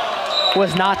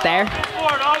was not there.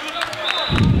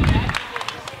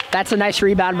 That's a nice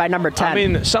rebound by number 10. I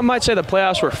mean, some might say the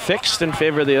playoffs were fixed in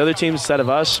favor of the other teams instead of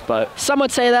us, but... Some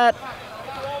would say that.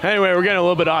 Anyway, we're getting a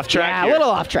little bit off track here. A little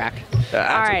off track.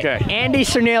 That's all right, okay. Andy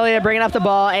Cernelia bringing up the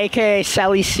ball, a.k.a.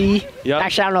 Sally C. Yep.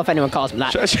 Actually, I don't know if anyone calls him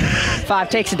that. 5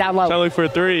 takes it down low. Trying to look for a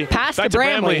 3. Pass to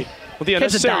Bramley. With the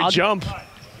unnecessary jump. All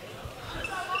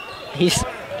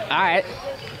right.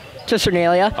 to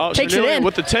Cernelia. Oh, takes Cernelia it in.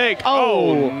 with the take.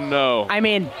 Oh. No. I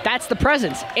mean, that's the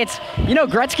presence. It's,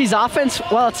 Gretzky's offense,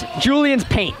 well, it's Julian's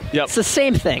paint. Yep. It's the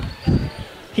same thing.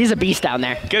 He's a beast down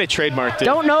there. Get it trademarked, dude.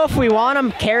 Don't know if we want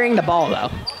him carrying the ball, though.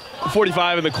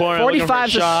 45 in the corner. 45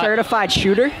 is a certified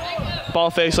shooter. Ball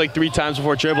fakes like 3 times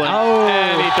before dribbling. Oh.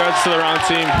 And he throws it to the wrong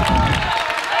team.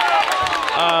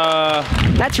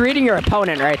 That's reading your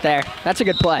opponent right there. That's a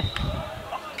good play.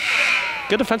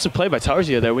 Good defensive play by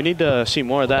Tarzia there. We need to see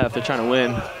more of that if they're trying to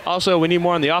win. Also, we need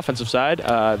more on the offensive side.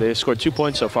 They scored 2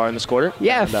 points so far in this quarter.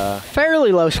 Yeah, and,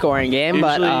 fairly low-scoring game,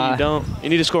 usually but you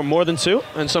need to score more than 2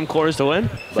 in some quarters to win.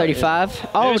 35.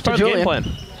 Oh, it's to part of the game Julian.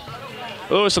 plan.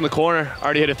 Lewis in the corner.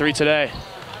 Already hit a 3 today.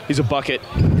 He's a bucket.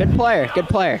 Good player. Good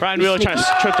player. Ryan Wheeler trying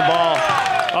to trip the ball.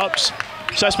 Ups.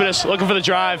 Cespedes looking for the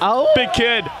drive. Oh. Big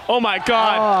kid. Oh, my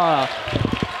God. Oh.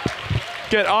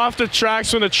 Get off the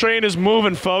tracks when the train is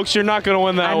moving, folks. You're not going to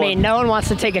win that one. I mean, no one wants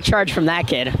to take a charge from that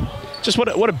kid. Just what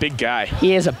a big guy.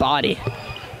 He is a body.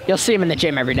 You'll see him in the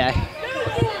gym every day.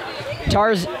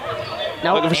 No,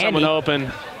 looking for someone Andy.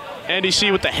 open. Andy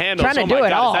C with the handles. Trying to oh do my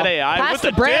it God, all. is that AI? Pass with to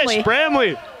the Bramley. dish,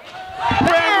 Bramley.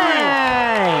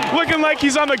 Bang! Looking like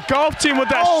he's on the golf team with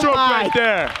that stroke my. right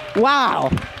there. Wow.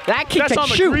 That kid That's can on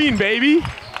the shoot. green, baby.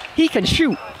 He can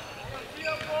shoot.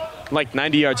 Like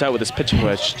 90 yards out with his pitching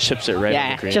wedge, chips it right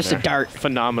on the green. just there. a dart.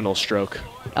 Phenomenal stroke.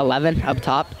 11 up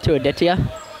top to Aditya. To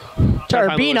Trying to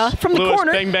find Urbina Lewis. from the Lewis,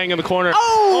 corner. Bang, bang in the corner.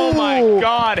 Oh! Oh, my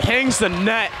God. Hangs the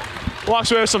net.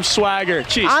 Walks away with some swagger.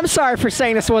 Jeez. I'm sorry for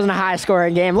saying this wasn't a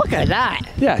high-scoring game. Look at that.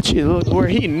 Yeah, gee, look, we're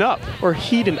heating up. We're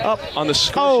heating up on the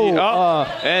score sheet.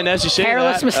 And as you say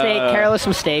Careless that, mistake. Careless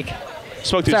mistake.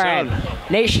 Spoke too It's all soon.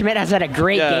 right. Nate Schmidt has had a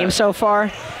great game so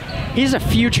far. He's a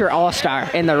future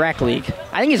all-star in the rec league.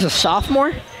 I think he's a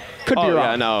sophomore. Could be wrong.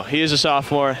 Yeah, no, he is a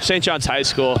sophomore. St. John's High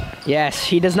School. Yes,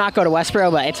 he does not go to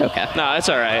Westboro, but it's okay. No, that's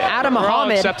all right. Adam We're all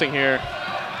Muhammad. accepting here.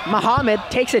 Muhammad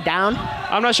takes it down.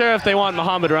 I'm not sure if they want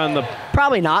Muhammad around the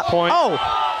Probably not. point. Oh.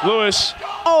 Lewis.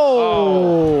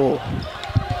 Oh.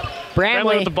 Bramley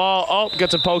Bramley. with the ball. Oh,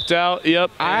 gets it poked out.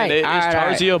 Yep. All and right, it is all right, all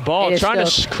Tarzia right. ball. It is Trying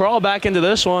still- to crawl back into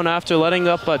this one after letting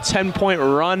up a 10-point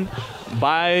run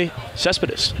by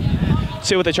Cespedes.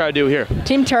 See what they try to do here.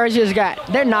 Team Tarzia's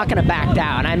they're not going to back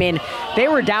down. I mean, they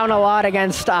were down a lot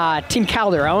against Team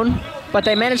Calderon, but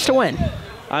they managed to win.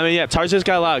 I mean, yeah, Tarzia's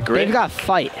got a lot of grit. They've got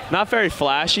fight. Not very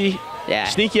flashy. Yeah.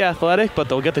 Sneaky athletic, but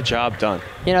they'll get the job done.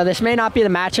 This may not be the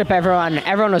matchup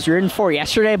everyone was rooting for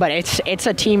yesterday, but it's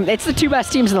a team. It's the 2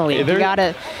 best teams in the league. You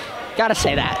gotta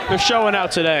say that. They're showing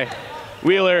out today.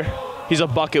 Wheeler, he's a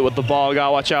bucket with the ball.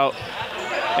 Gotta watch out.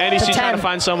 Andy C trying to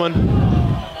find someone.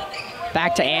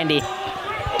 Back to Andy.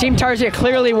 Team Tarzia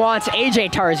clearly wants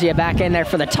AJ Tarzia back in there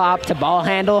for the top to ball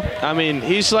handle. I mean,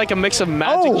 he's like a mix of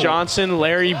Magic Johnson,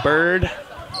 Larry Bird.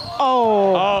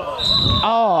 Oh.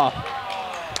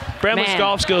 Bramley's Man.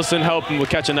 golf skills didn't help him with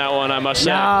catching that one, I must say.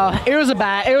 No, it was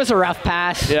a rough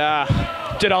pass.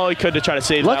 Yeah, did all he could to try to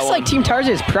save that one. Looks like Team Tarzia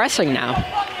is pressing now.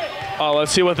 Oh,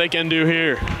 let's see what they can do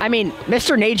here. I mean,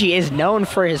 Mr. Nagy is known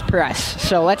for his press,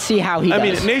 so let's see how he does. I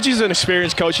mean, Nagy's an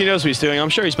experienced coach. He knows what he's doing. I'm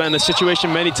sure he's been in this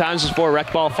situation many times before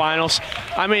Recball finals.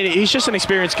 I mean, he's just an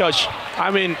experienced coach.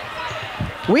 I mean,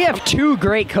 we have 2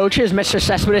 great coaches, Mr.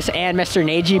 Cespedes and Mr.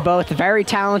 Nagy, both very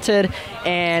talented,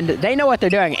 and they know what they're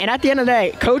doing. And at the end of the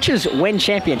day, coaches win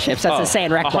championships. That's the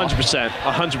saying, Recball. 100%.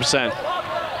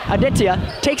 100%.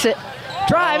 Aditya takes it,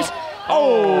 drives.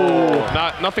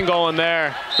 Nothing going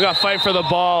there. We got to fight for the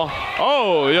ball.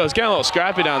 Oh, it's getting a little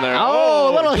scrappy down there.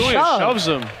 Oh, a little Julian shove. shoves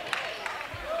him.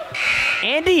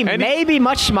 Andy may be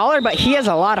much smaller, but he has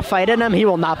a lot of fight in him. He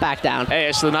will not back down. Hey,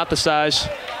 it's not the size.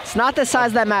 It's not the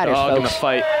size that matters, Dog in the folks.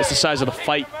 fight. It's the size of the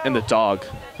fight and the dog,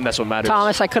 and that's what matters.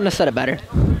 Thomas, I couldn't have said it better.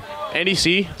 Andy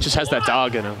C just has that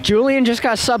dog in him. Julian just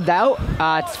got subbed out.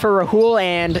 It's for Rahul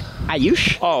and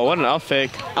Ayush. Oh, what an out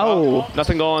fake. Oh.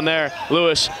 Nothing going there.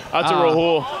 Lewis out to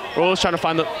Rahul. Rahul's trying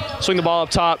to swing the ball up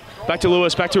top. Back to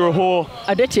Lewis. Back to Rahul.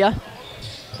 Aditya.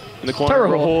 In the corner, To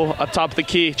Rahul up top of the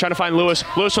key. Trying to find Lewis.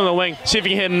 Lewis on the wing. See if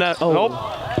he can hit in that. Nope.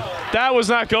 That was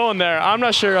not going there. I'm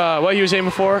not sure what he was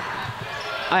aiming for.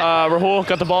 Rahul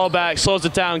got the ball back, slows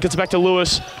it down, gets it back to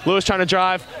Lewis. Lewis trying to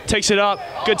drive, takes it up.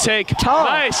 Good take. Tall.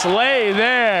 Nice lay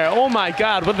there. Oh my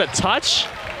God, with the touch?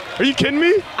 Are you kidding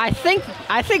me? I think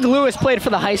Lewis played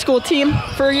for the high school team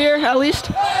for a year at least.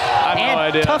 I have no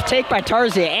idea. Tough take by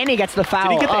Tarzia, and he gets the foul.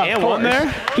 Did he get the and one there?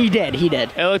 He did.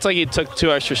 It looks like he took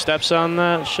 2 extra steps on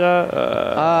that shot.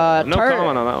 No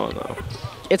comment on that one though.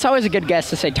 It's always a good guess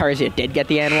to say Tarzia did get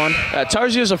the and one.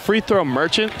 Tarzia is a free throw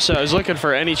merchant, so he's looking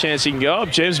for any chance he can go.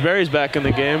 James Berry's back in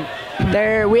the game.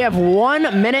 We have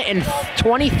 1 minute and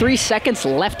 23 seconds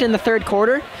left in the third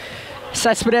quarter.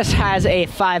 Cespedes has a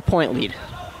 5-point lead.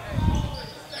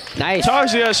 Nice.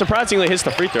 Tarzia surprisingly hits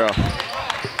the free throw.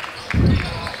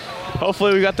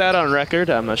 Hopefully we got that on record.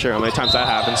 I'm not sure how many times that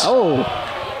happens. Oh.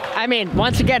 I mean,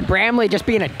 once again, Bramley just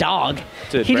being a dog.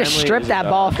 Dude, he just Bramley stripped is that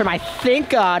ball from, I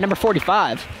think, number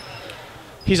 45.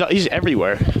 He's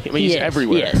everywhere. I mean, he's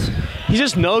everywhere. He is. He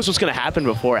just knows what's going to happen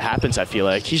before it happens, I feel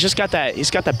like. He's just got that,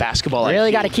 he's got that basketball Really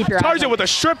IQ. got to keep your eyes Tarzia on. with a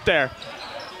strip there.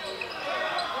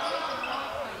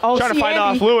 Oh, Trying to fight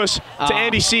Andy. off Lewis to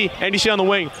Andy C. Andy C on the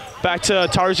wing. Back to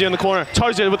Tarzia in the corner.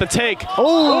 Tarzia with the take.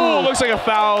 Oh, looks like a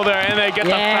foul there, and they get the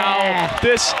foul.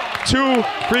 This 2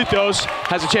 free throws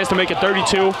has a chance to make it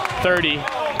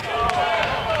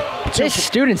 32-30. This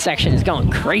student section is going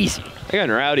crazy. They're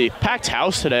getting rowdy. Packed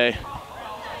house today.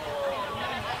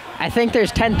 I think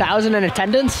there's 10,000 in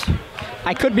attendance.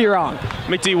 I could be wrong.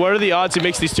 McD, what are the odds he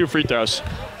makes these 2 free throws?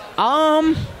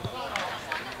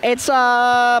 It's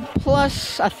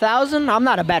plus 1,000. I'm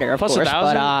not a bettor, of Plus course,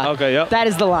 1,000? but Okay, yep. that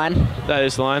is the line. That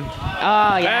is the line.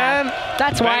 Oh yeah, And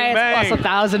that's why bang, it's plus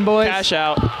 1,000, boys Cash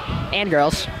out. and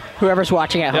girls, whoever's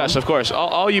watching at home. Yes, of course.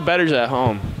 All you bettors at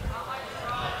home.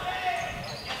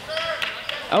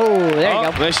 Oh, there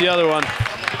you go. There's the other one.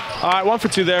 All right, 1 for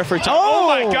 2 there for Tarzia. Oh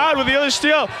my God, with the other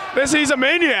steal. He's a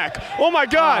maniac. Oh my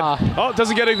God.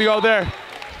 Doesn't get anything out there.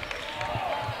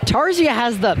 Tarzia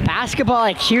has the basketball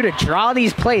IQ to draw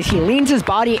these plays. He leans his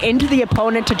body into the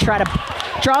opponent to try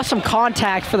to draw some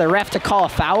contact for the ref to call a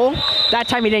foul. That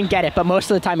time he didn't get it, but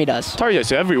most of the time he does.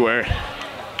 Tarzia's everywhere.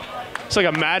 It's like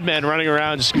a madman running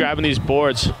around just grabbing these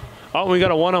boards. Oh, we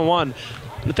got a one-on-one.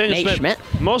 Nathaniel Nate Schmidt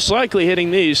Schmidt. most likely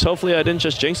hitting these. Hopefully I didn't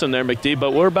just jinx him there, McD,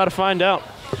 but we're about to find out.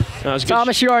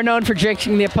 Thomas, you are known for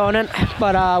jinxing the opponent,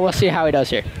 but we'll see how he does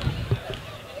here.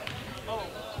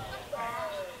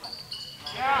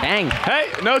 Bang. Hey,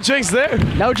 no jinx there.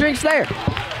 No drinks there.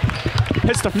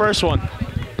 Hits the first one.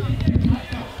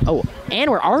 Oh,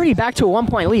 and we're already back to a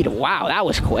 1-point lead. Wow, that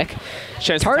was quick.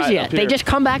 Chance to tie it Tarzia, up they here. just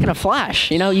come back in a flash.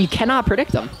 You know, you cannot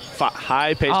predict them.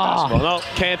 High-paced basketball. No,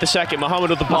 can't the second. Muhammad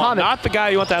with the ball. Muhammad. Not the guy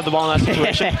you want to have the ball in that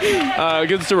situation.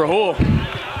 Gives it to Rahul.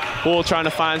 Rahul trying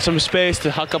to find some space to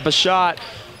huck up a shot.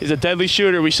 He's a deadly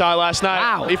shooter. We saw it last night.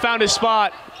 Wow. He found his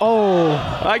spot. Oh.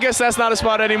 I guess that's not a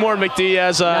spot anymore, McD,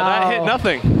 as that hit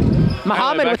nothing.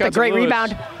 Muhammad Back with the out to great Lewis.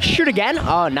 rebound. Shoot again?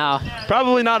 Oh, no.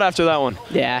 Probably not after that one.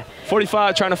 Yeah.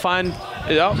 45 trying to find.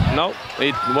 Oh, no.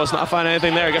 He was not finding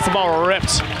anything there. Gets the ball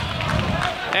ripped.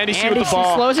 Andy C with the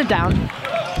ball. slows it down.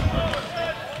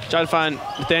 Trying to find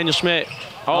Nathaniel Schmidt.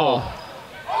 Oh.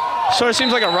 So it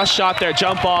seems like a rush shot there.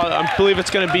 Jump ball. I believe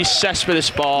it's going to be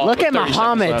Cespedes ball. Look with at 30 seconds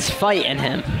Muhammad's left. fighting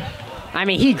him. I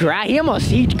mean, he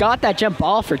got that jump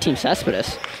ball for Team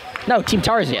Cespedes. No, Team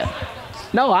Tarzia.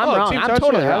 No, I'm wrong. Team I'm Tarzia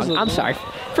totally has wrong. it. I'm sorry.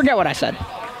 Forget what I said.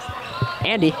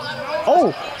 Andy.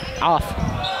 Oh, off.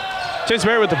 Chase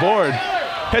Berry with the board.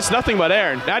 Hits nothing but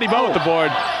air. Natty Bow with the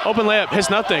board. Open layup. Hits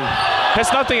nothing.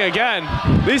 Hits nothing again.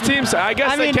 These teams, I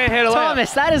guess they can't hit a layup.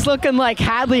 Thomas, that is looking like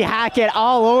Hadley Hackett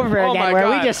all over Oh again, my where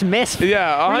God. we just miss.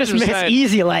 Yeah, 100%. We just miss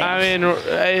easy layups. I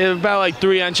mean, about like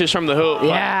 3 inches from the hoop.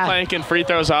 Yeah. Planking free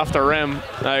throws off the rim.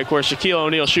 Like where Shaquille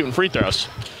O'Neal shooting free throws.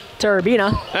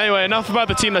 Turbina. Anyway, enough about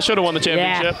the team that should have won the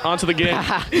championship. On to the game.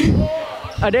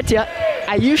 Aditya.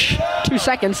 Ayush, 2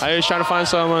 seconds. I was trying to find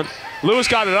someone. Lewis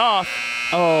got it off.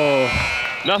 Oh.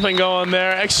 Nothing going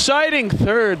there. Exciting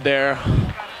third there.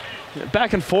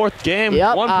 Back and forth game.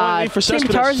 Yep. 1 point lead for Team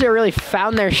Cespedes. Tarzia really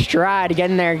found their stride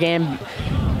getting their game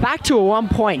back to a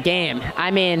 1-point game. I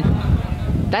mean,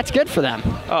 that's good for them.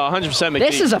 Oh, 100% McD.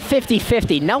 This is a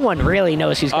 50-50. No one really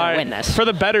knows who's All going right, to win this. For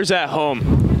the bettors at home,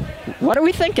 What are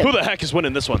we thinking? who the heck is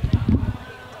winning this one?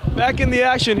 Back in the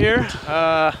action here.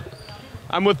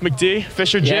 I'm with McD,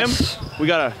 Fisher, Jim. Yes. We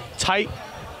got a tight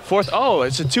fourth. Oh,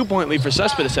 it's a 2-point lead for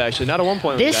Cespedes, actually, not a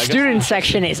 1-point lead. This I guess. student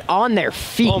section is on their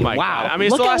feet. Oh my wow. God. I mean,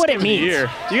 it's Look the at last what game it of the means.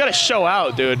 year. You got to show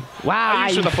out, dude. Wow. I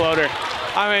used to the floater.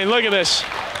 I mean, look at this.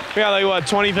 We got like, what,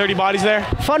 20, 30 bodies there?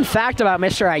 Fun fact about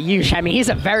Mr. Ayush, I mean, he's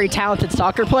a very talented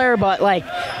soccer player, but, like,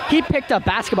 he picked up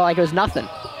basketball like it was nothing.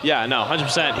 Yeah, no,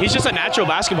 100%. He's just a natural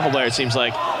basketball player, it seems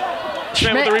like.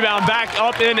 Schmidt with the rebound, back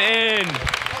up and in.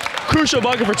 Crucial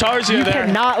bucket for Tarzia You there.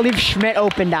 cannot leave Schmidt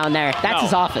open down there. That's No.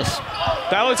 his office.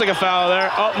 That looks like a foul there.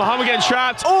 Oh, Muhammad getting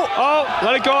trapped. Oh,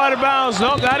 let it go out of bounds.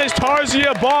 Nope, that is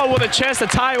Tarzia ball with a chance to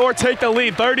tie or take the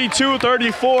lead.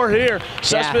 32-34 here.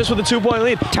 Cespedes with a 2-point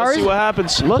lead. Let's see what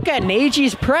happens. Look at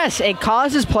Naji's press. It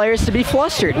causes players to be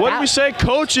flustered. What did we say?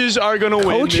 Coaches are going to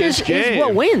win this Coaches game. is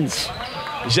what wins.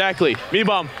 Exactly.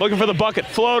 Meebom looking for the bucket.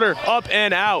 Floater up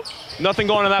and out. Nothing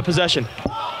going in that possession.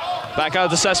 Back out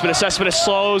to Cespedes. Cespedes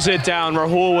slows it down.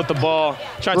 Rahul with the ball.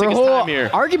 Trying to take his time here.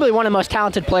 Arguably one of the most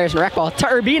talented players in Recball.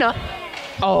 Turbina.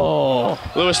 Oh.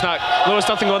 Lewis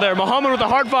nothing go there. Muhammad with a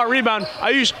hard-fought rebound.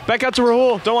 Ayush back out to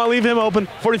Rahul. Don't want to leave him open.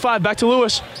 45 back to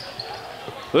Lewis.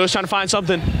 Lewis trying to find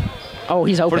something. Oh,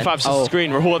 he's open. 45 sets the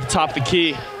screen. Rahul at the top of the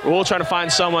key. Rahul trying to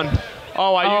find someone.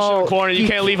 Oh, Ayush in the corner. You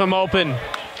can't leave him open.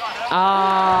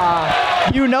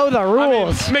 You know the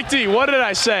rules. I mean, McD, what did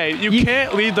I say? You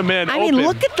can't leave the man open. I mean,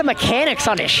 look at the mechanics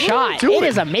on his shot. It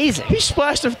is amazing. He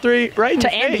splashed a 3 right in the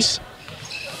face.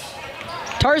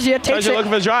 Tarzia takes it.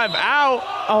 Looking for the drive. Out.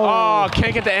 Oh,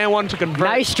 can't get the and-one to convert.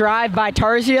 Nice drive by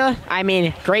Tarzia. I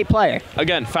mean, great player.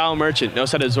 Again, foul Merchant.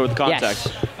 Knows how to absorb the contact.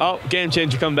 Yes. Oh, game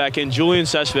changer coming back in. Julian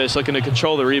Cespedes looking to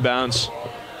control the rebounds.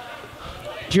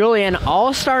 Julian,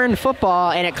 all-star in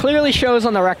football, and it clearly shows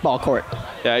on the rec ball court.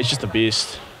 Yeah, he's just a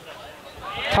beast.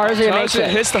 Tarzia makes it.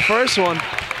 Hits the first one.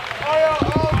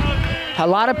 A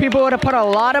lot of people would have put a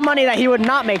lot of money that he would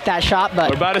not make that shot, but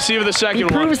we're about to see with the second he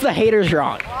proves the haters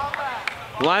wrong.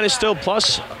 Line is still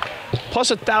plus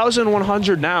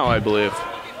 1,100 now, I believe.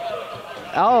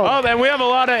 Oh, and we have a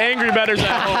lot of angry bettors at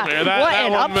home there. What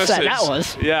an upset that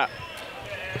was. Yeah.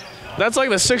 That's like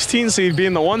the 16 seed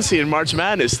being the 1 seed in March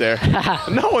Madness there.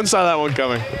 No one saw that one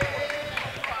coming.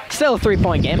 Still a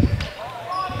 3-point game.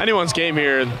 Anyone's game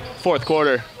here in fourth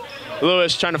quarter.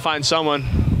 Lewis trying to find someone.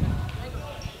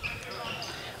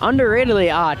 Underratedly,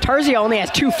 Tarzia only has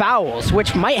 2 fouls,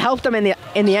 which might help them in the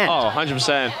end. Oh,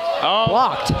 100%. Oh.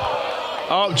 Blocked.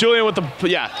 Oh, Julian with the,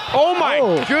 Oh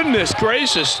my goodness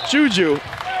gracious, Juju.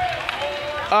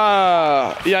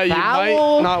 Yeah, you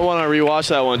might not want to rewatch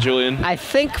that one, Julian. I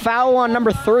think foul on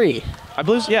number 3. I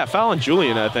believe, yeah, foul on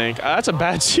Julian, I think. That's a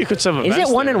bad sequence of events. Is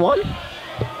it 1 and 1?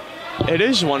 It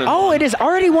is 1 and 1. Oh, it is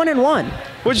already 1 and 1.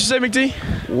 What'd you say, McD?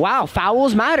 Wow,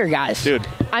 fouls matter, guys. Dude,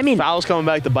 I mean, fouls coming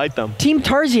back to bite them. Team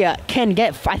Tarzia can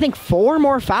get, I think, 4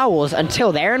 more fouls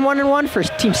until they're in 1 and 1 for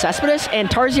Team Cespedes, and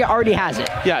Tarzia already has it.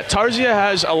 Yeah, Tarzia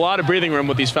has a lot of breathing room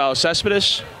with these fouls.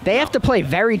 Cespedes, they have to play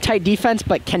very tight defense,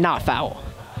 but cannot foul.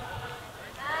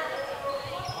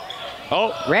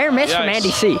 Oh, rare miss from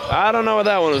Andy C. I don't know where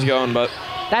that one was going, but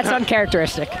that's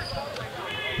uncharacteristic.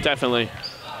 Definitely.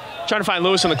 Trying to find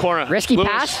Lewis in the corner. Risky Lewis,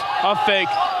 pass. Up fake.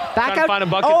 Back Trying out. to find a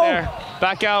bucket there.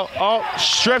 Back out. Oh,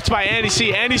 stripped by Andy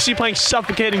C. Andy C playing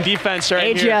suffocating defense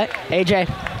right here. AJ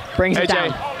brings it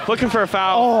down. Looking for a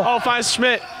foul. Oh, finds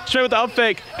Schmidt. Schmidt with the up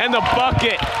fake and the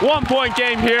bucket. 1-point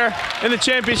game here in the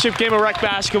championship game of rec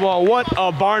basketball. What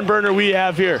a barn burner we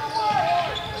have here.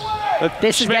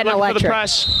 This Schmidt is getting electric. For the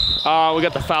press. We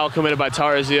got the foul committed by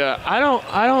Tarzia. I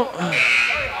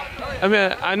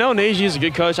mean, I know Neji is a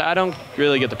good coach. I don't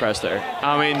really get the press there.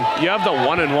 I mean, you have the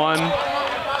 1 and 1.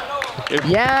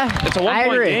 Yeah, it's a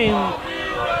 1-point game.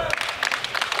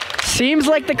 Seems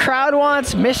like the crowd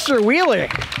wants Mr. Wheeler.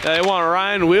 They want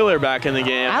Ryan Wheeler back in the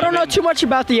game. I don't know too much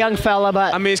about the young fella,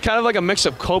 but I mean, he's kind of like a mix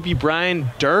of Kobe Bryant,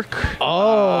 Dirk.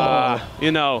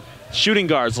 You know, shooting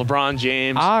guards, LeBron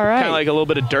James. All right. Kind of like a little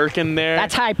bit of Dirk in there.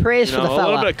 That's high praise for the fella. A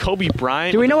little bit of Kobe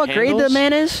Bryant. Do we know what grade the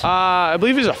man is? I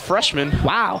believe he's a freshman.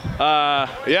 Wow.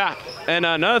 Yeah. And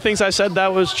none of the things I said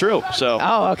that was true. So.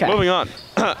 Okay. Moving on.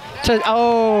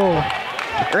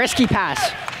 Risky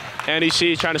pass. Andy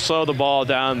C trying to slow the ball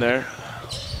down there.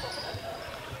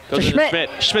 Goes to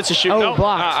Schmidt. Schmidt's a shooter. No,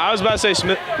 I was about to say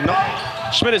Schmidt. No,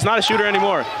 Schmidt is not a shooter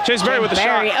anymore. Chase Berry with the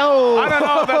shot. I don't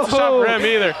know if that's a shot for him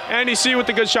either. Andy C with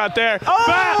the good shot there.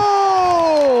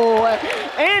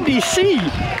 Andy C.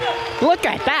 Look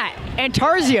at that. And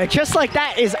Tarzia, just like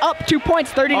that, is up 2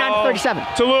 points,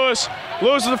 39-37. To Lewis.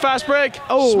 Lewis with a fast break.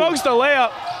 Smokes the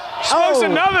layup. Smokes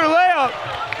another layup.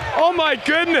 Oh my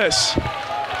goodness.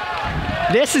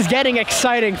 This is getting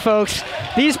exciting, folks.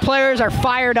 These players are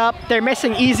fired up. They're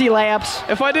missing easy layups.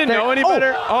 If I didn't know any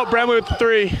better, Bramley with the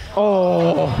 3. If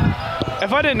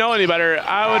I didn't know any better,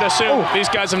 I would assume these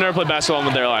guys have never played basketball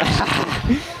in their lives.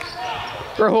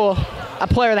 Rahul, a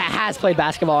player that has played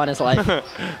basketball in his life.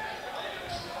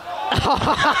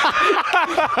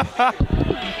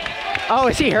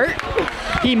 Is he hurt?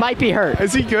 He might be hurt.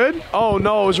 Is he good? Oh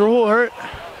no, is Rahul hurt?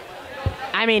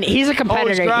 I mean, he's a competitor.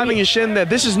 He's grabbing his shin there.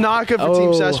 This is not good for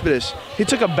Team Cespedes. He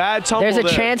took a bad tumble. There's a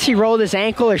chance he rolled his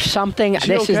ankle or something.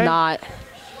 This is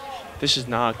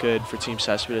not good for Team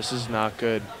Cespedes. This is not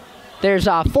good. There's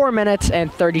 4 minutes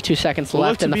and 32 seconds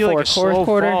left in the fourth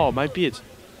quarter. Might be its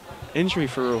injury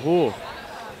for Rahul.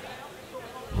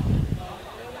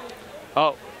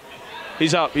 Oh,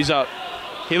 he's up. He's up.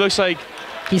 He looks like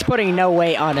he's putting no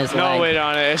weight on his leg. No weight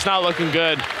on it. It's not looking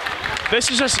good. This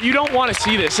is just, you don't want to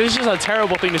see this. This is just a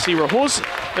terrible thing to see. Rahul's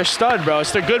their stud, bro.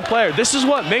 It's their good player. This is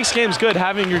what makes games good,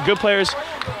 having your good players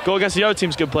go against the other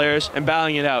team's good players and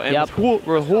battling it out. And with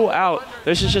Rahul out,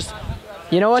 this is just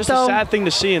You know what, just though? a sad thing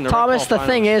to see in the Thomas, Recball the finals.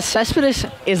 thing is, Cespedes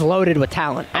is loaded with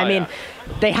talent. I mean,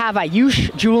 they have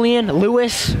Ayush, Julian,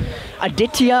 Lewis,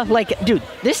 Aditya. Like, dude,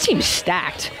 this team's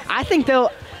stacked. I think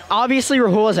they'll... Obviously,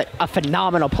 Rahul is a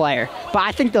phenomenal player, but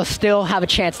I think they'll still have a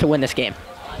chance to win this game.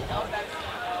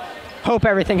 Hope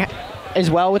everything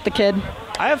is well with the kid.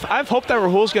 I have hope that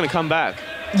Rahul's going to come back.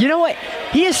 You know what?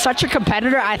 He is such a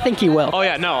competitor. I think he will. Oh,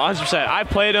 yeah, no, 100%. I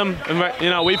played him.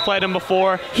 And, we've played him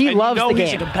before. He loves the game.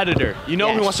 He's a competitor. You know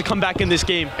Yes. he wants to come back in this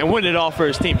game and win it all for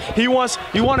his team. He wants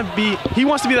to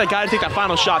be that guy to take that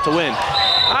final shot to win.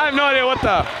 I have no idea what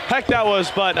the heck that was,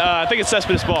 but I think it's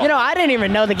Cespedes' ball. You know, I didn't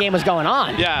even know the game was going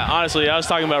on. Yeah, honestly, I was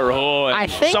talking about Rahul, and I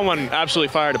think someone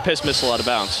absolutely fired a piss missile out of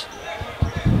bounds.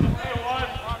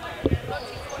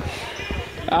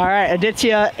 All right,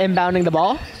 Aditya inbounding the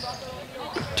ball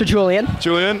to Julian.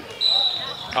 Julian.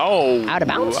 Oh. Out of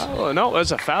bounds? Wow. No,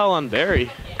 that's a foul on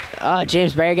Barry.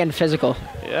 James Barry getting physical.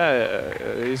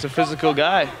 Yeah, he's a physical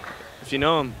guy, if you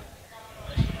know him.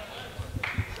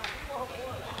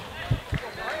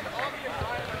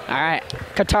 All right,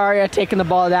 Kataria taking the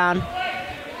ball down.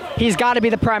 He's got to be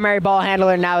the primary ball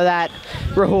handler now that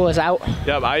Rahul is out.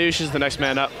 Yep, Ayush is the next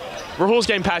man up. Rahul's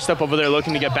getting patched up over there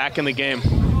looking to get back in the game.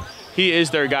 He is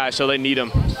their guy, so they need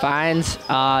him. Finds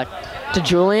to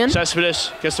Julian.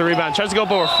 Cespedes gets the rebound. Tries to go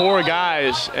up over 4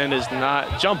 guys and is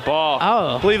not. Jump ball.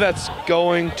 Oh. I believe that's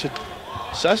going to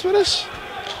Cespedes?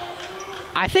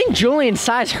 I think Julian's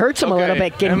size hurts him a little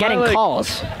bit getting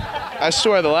calls. I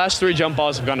swear, the last 3 jump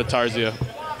balls have gone to Tarzia.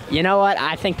 You know what?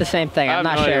 I think the same thing. I'm not I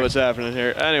have no idea sure. what's happening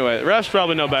here. Anyway, the refs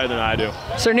probably know better than I do.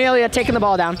 Cernelia taking the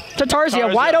ball down to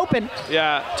Tarzia, wide open.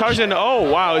 Yeah, Tarzan. Oh,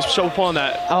 wow, he's so pulling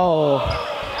that. Oh.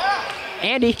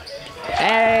 Andy.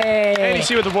 Hey. And you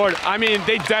see with the board. I mean,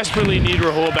 they desperately need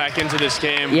Rahul back into this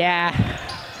game. Yeah.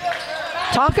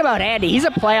 Talk about Andy. He's a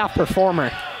playoff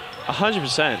performer.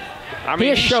 100%. I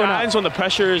mean, he shines when the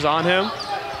pressure is on him.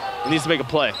 He needs to make a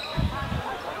play.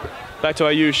 Back to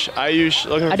Ayush. Ayush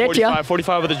looking for 45.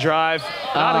 45 with a drive.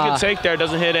 Not a good take there.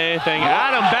 Doesn't hit anything.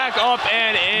 Adam back up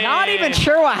and in. Not even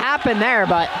sure what happened there,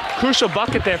 but. Crucial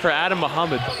bucket there for Adam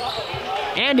Muhammad.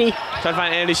 Andy. Trying to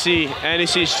find Andy C. Andy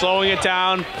C slowing it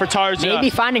down for Tarzia. Maybe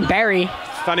finding Barry.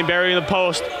 Finding Barry in the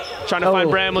post. Trying to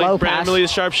find Bramley. Bramley, the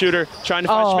sharpshooter. Trying to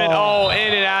find Schmidt. Oh,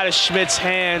 in and out of Schmidt's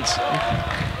hands.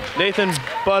 Nathan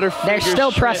Butterfinger. They're still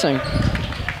Schmidt. pressing.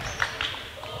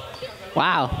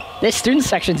 Wow. This student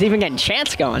section's even getting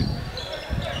chants going.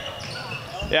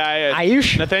 Yeah,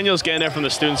 Ayush. Nathaniel's getting there from the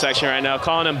student section right now,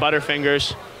 calling them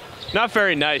Butterfingers. Not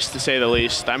very nice, to say the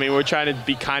least. I mean, we're trying to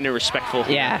be kind of respectful.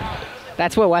 Yeah.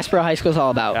 That's what Westboro High School's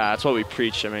all about. Yeah, that's what we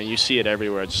preach. I mean, you see it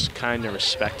everywhere. It's kind of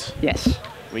respect. Yes.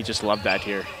 We just love that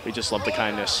here. We just love the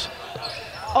kindness.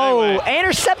 Oh, anyway.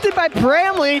 Intercepted by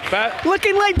Bramley.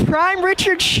 Looking like prime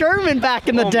Richard Sherman back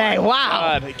in the day.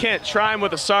 Wow. God. You can't try him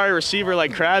with a sorry receiver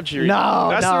like Crabtree. No,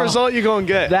 That's the result you're going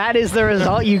to get. That is the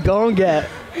result you go and get.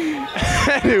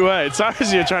 Anyway, it's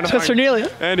Tarzia trying to find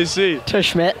Cernelia. Andy C. To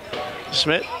Schmidt.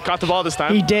 Schmidt caught the ball this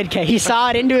time. He did. He saw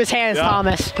it into his hands,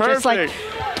 Thomas. Perfect. Just like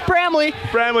Bramley.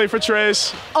 Bramley for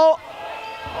Trace. Oh.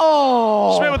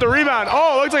 Schmidt with the rebound.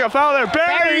 Oh, looks like a foul there.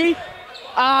 Barry.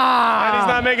 And he's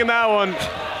not making that one.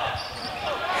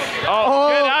 Oh,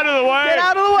 get out of the way. Get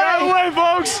out of the way. Get out of the way,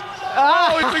 folks.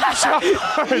 Oh, he took the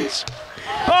charge.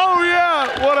 Oh,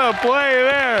 yeah. What a play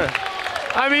there.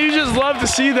 I mean, you just love to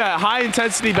see that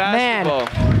high-intensity basketball.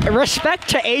 Man, respect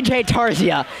to AJ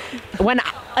Tarzia. When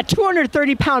a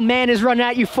 230-pound man is running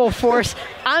at you full force,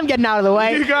 I'm getting out of the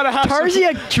way. You gotta have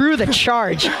Tarzia drew the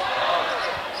charge.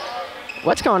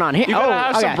 What's going on here? You gotta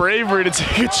have some bravery to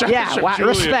take a charge. Yeah, wow,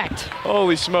 respect.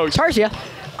 Holy smokes. Tarzia.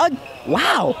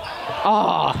 Wow.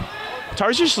 Oh.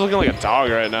 Tarzia's just looking like a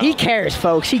dog right now. He cares,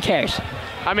 folks. He cares.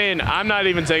 I mean, I'm not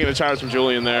even taking the charge from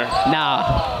Julian there.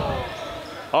 No.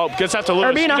 Oh, gets out to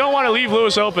Lewis. Urbina. You don't want to leave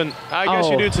Lewis open. I guess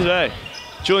you do today.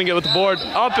 Julian get with the board.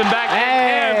 Up and back.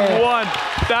 And one.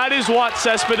 That is what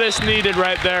Cespedes needed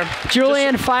right there.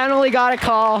 Julian finally got a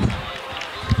call.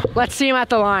 Let's see him at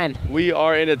the line. We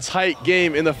are in a tight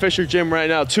game in the Fisher Gym right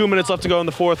now. 2 minutes left to go in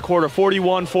the fourth quarter.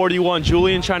 41-41.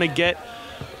 Julian trying to get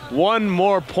one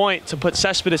more point to put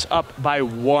Cespedes up by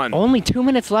 1. Only 2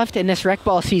 minutes left in this rec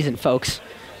ball season, folks.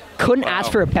 Couldn't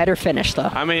ask for a better finish, though.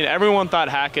 I mean, everyone thought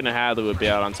Hackett and Hadley would be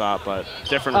out on top, but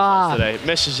different results today.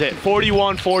 Misses it.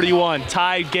 41-41.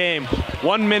 Tied game.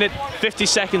 1 minute, 50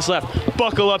 seconds left.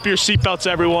 Buckle up your seatbelts,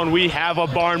 everyone. We have a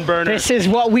barn burner. This is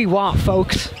what we want,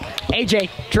 folks.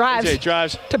 AJ drives. AJ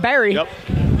drives. To Barry. Yep.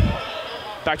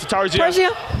 Back to Tarzia.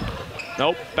 Tarzia.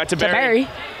 Nope. Back to Barry. Barry.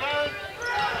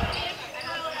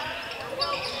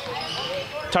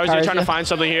 Tarzia trying to find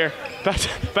something here.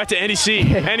 Back to NEC.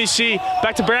 NEC.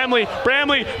 Back to Bramley.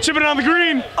 Bramley chipping it on the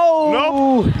green.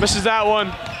 Oh. Nope. Misses that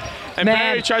one. And Man.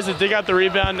 Barry tries to dig out the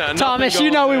rebound. Thomas,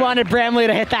 you know we wanted Bramley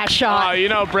to hit that shot. Oh, you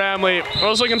know Bramley. I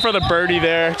was looking for the birdie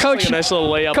there. Just Coach, like a nice little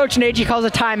layup. Coach Nagy calls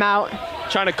a timeout.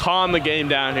 Trying to calm the game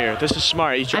down here. This is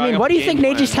smart. He's drawing what up do you a think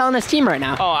game Nagy's plan. telling his team right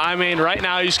now? Oh, I mean, right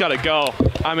now you just got to go.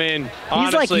 I mean,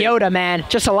 honestly, He's like Yoda, man.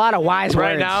 Just a lot of wise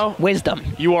right words. now, Wisdom.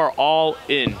 you are all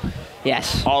in.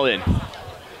 Yes. All in.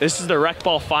 This is the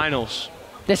Recball Finals.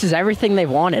 This is everything they've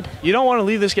wanted. You don't want to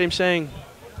leave this game saying,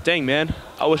 dang, man,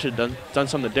 I wish I'd done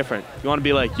something different. You want to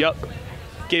be like, yup,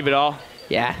 gave it all.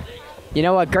 Yeah. You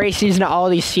know what? Great season to all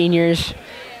these seniors.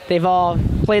 They've all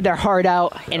played their heart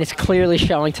out, and it's clearly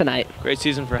showing tonight. Great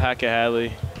season for Hacka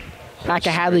Hadley. Hacka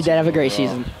Hadley did have a great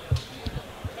season.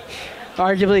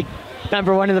 Arguably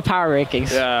 #1 in the power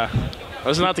rankings. Yeah. That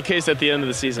was not the case at the end of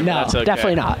the season. No, but that's okay.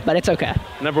 definitely not, but it's okay.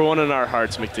 #1 in our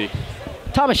hearts, McD.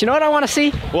 Thomas, you know what I want to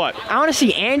see? What? I want to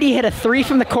see Andy hit a 3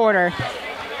 from the corner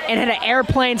and hit an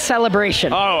airplane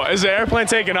celebration. Oh, is the airplane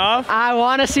taking off? I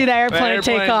want to see the airplane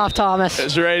take off, Thomas.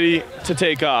 It's ready to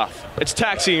take off. It's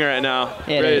taxiing right now.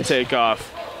 It ready is. to take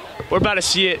off. We're about to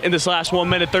see it in this last 1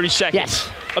 minute, 30 seconds Yes.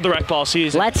 of the Recball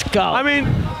season. Let's go. I mean,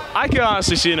 I could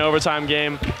honestly see an overtime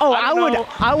game. Oh,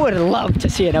 don't I would love to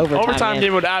see an Overtime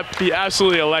game would be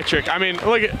absolutely electric. I mean,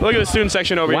 look at the student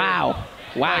section over here. Wow.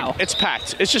 Wow. Like, it's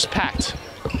packed. It's just packed.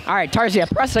 All right, Tarzia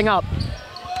pressing up.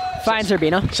 Finds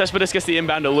Urbina. Cespedes gets the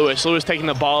inbound to Lewis. Lewis taking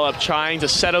the ball up, trying to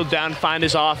settle down, find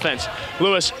his offense.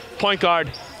 Lewis, point guard,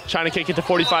 trying to kick it to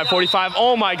 45-45.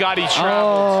 Oh my God, he traveled.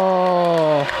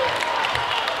 Oh.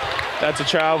 That's a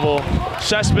travel.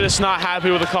 Cespedes not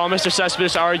happy with the call. Mr.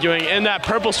 Cespedes arguing in that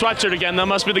purple sweatshirt again. That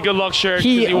must be the good luck shirt.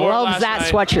 He wore it loves last that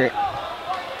night. sweatshirt.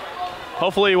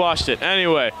 Hopefully he washed it.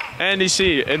 Anyway,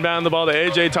 NDC inbound the ball to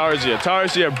AJ Tarzia.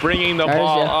 Tarzia bringing the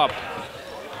ball up.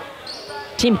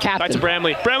 Team captain. Back to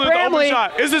Bramley. Bramley with the open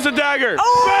shot. Is this a dagger?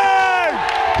 Oh!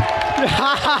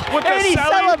 Bang! With the Any celly.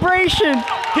 celebration.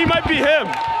 He might be him.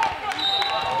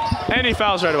 And he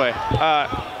fouls right away.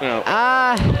 No.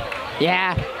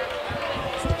 Yeah.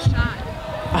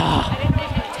 I didn't know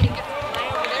if you take it from my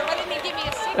over there. Why didn't he give me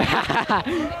a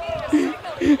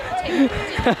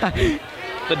signal?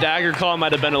 The dagger call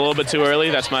might have been a little bit too early.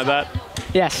 That's my bad.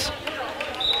 Yes.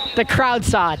 The crowd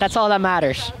saw it. That's all that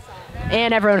matters.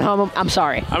 And everyone home, I'm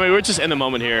sorry. I mean, we're just in the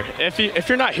moment here. If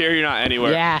you're not here, you're not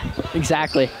anywhere. Yeah,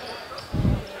 exactly.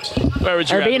 Where would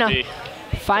you rather Urbina be?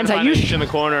 finds Find Ayush. in the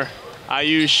corner.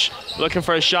 Ayush looking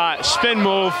for a shot. Spin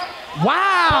move.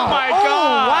 Wow! Oh my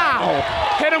God! Wow!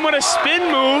 Hit him with a spin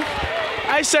move.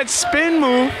 I said spin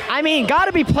move. I mean,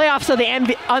 gotta be playoffs of the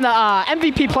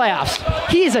MVP playoffs.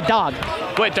 He's a dog.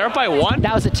 Wait, they're up by 1?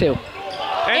 That was a 2.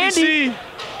 Andy.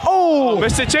 Oh!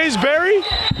 Mr. Chase Berry.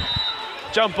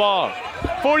 Jump ball.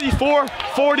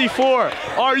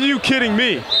 44-44. Are you kidding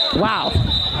me? Wow.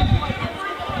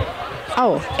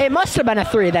 Oh, it must have been a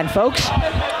 3 then, folks.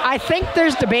 I think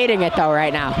there's debating it though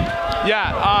right now.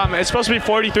 Yeah, it's supposed to be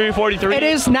 43-43. It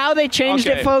is now. They changed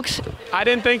it, folks. I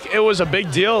didn't think it was a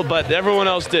big deal, but everyone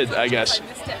else did, I guess.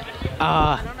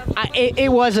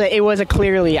 It was a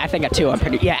clearly, I think, a 2. I'm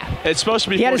pretty. Yeah. It's supposed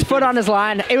to be. He had his foot on his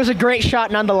line. It was a great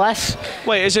shot, nonetheless.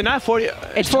 Wait, is it not 40?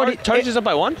 It's 40. Tarzia's up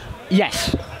by 1?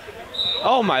 Yes.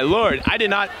 Oh my Lord! I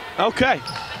did not. Okay.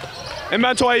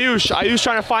 Inbound to Ayush. Ayush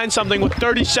trying to find something with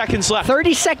 30 seconds left.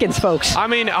 30 seconds, folks. I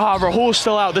mean, Rahul's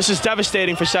still out. This is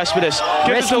devastating for Cespedes.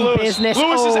 Gives it to Risky Lewis. business.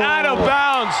 Lewis is out of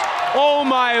bounds. Oh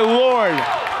my Lord!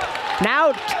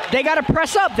 Now they got to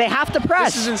press up. They have to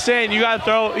press. This is insane. You got to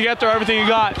throw everything you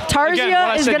got.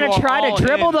 Tarzia is going to try to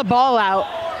dribble the ball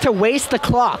out to waste the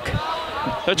clock.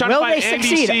 They're trying Will to find they NBC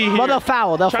succeed? here. Well, they'll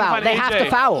foul. They'll Trying to foul. find They have to AJ.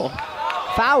 foul.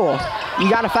 Foul. You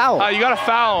got to foul. You got to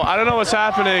foul. I don't know what's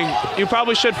happening. You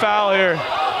probably should foul here.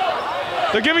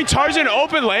 They're giving Tarzia an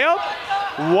open layup?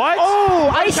 What? Oh,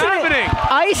 What's happening?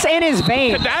 Ice in his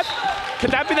veins.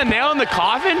 Could that be the nail in the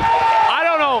coffin? I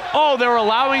don't know. Oh, they were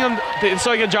allowing him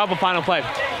so he could drop a final play.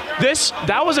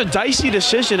 That was a dicey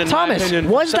decision in my Thomas, opinion.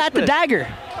 was that the dagger?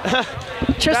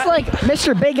 Just like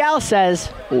Mr. Big Al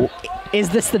says, is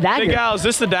this the dagger? Big Al, is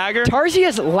this the dagger?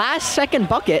 Tarzia's last second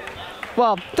bucket,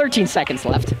 well, 13 seconds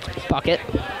left, bucket,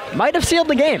 might have sealed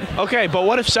the game. Okay, but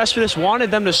what if Cespedes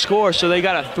wanted them to score so they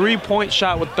got a 3-point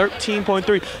shot with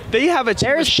 13.3? They have a team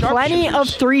of There's plenty of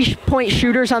sharpshooters. 3-point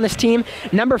shooters on this team.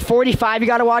 Number 45 you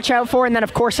got to watch out for, and then,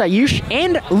 of course, Ayush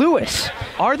and Lewis.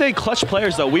 Are they clutch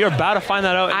players, though? We are about to find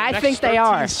that out in the next think they 13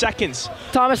 are. seconds.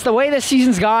 Thomas, the way this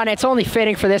season's gone, it's only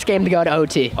fitting for this game to go to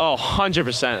OT. Oh,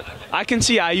 100%. I can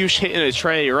see Ayush hitting a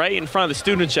tray right in front of the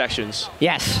student sections.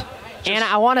 Yes. And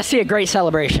I want to see a great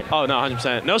celebration. Oh, no,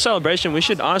 100%. No celebration. We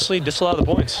should honestly disallow the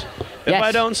points. If Yes.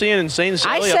 I don't see an insane I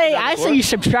celly say up and down the court- you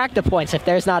subtract the points if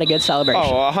there's not a good celebration.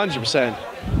 Oh, 100%.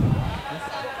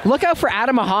 Look out for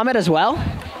Adam Muhammad as well.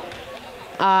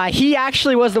 He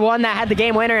actually was the one that had the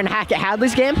game winner in Hackett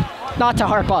Hadley's game. Not to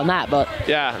harp on that, but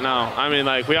Yeah, no. I mean,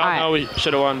 like, we all All right. know we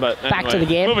should have won, but anyway, back to the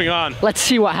game. Moving on. Let's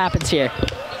see what happens here.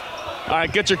 All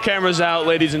right, get your cameras out,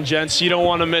 ladies and gents. You don't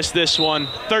want to miss this one.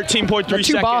 13.3 The two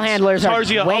seconds. ball handlers are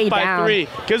Tarzia way up by down. 3.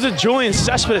 Gives it Julian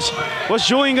Cespedes. What's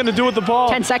Julian going to do with the ball?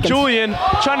 10 seconds. Julian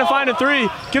trying to find a 3.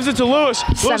 Gives it to Lewis.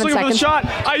 Lewis 7 looking for the seconds. shot.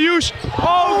 Ayush.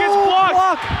 Oh, gets blocked.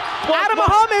 Block. Adam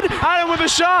Muhammad. Adam with a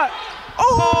shot.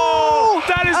 Oh,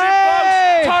 That is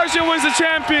hey. it, folks. Tarzia wins the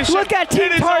championship. Look at Team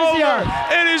It is Tarzia.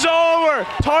 over. It is over.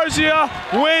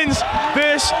 Tarzia wins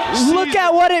this season. Look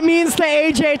at what it means to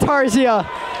AJ Tarzia.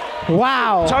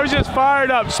 Wow. Tarzia's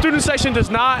fired up. Student section does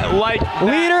not like that.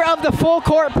 Leader of the full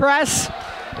court press.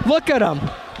 Look at him.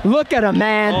 Look at him,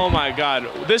 man. Oh my God.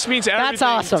 This means everything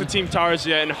awesome. to Team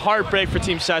Tarzia and heartbreak for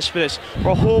Team Cespedes.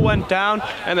 Rahul went down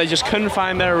and they just couldn't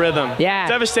find their rhythm. Yeah.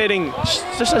 Devastating.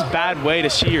 Just a bad way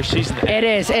to see your season end. It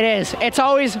is. It is. It's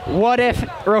always what if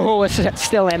Rahul was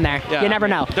still in there. Yeah, You never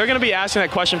know. They're going to be asking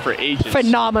that question for ages.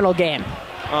 Phenomenal game.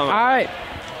 Oh All my God. right.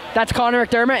 That's Connor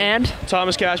McDermott and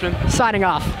Thomas Cashman. signing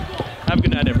off. Have a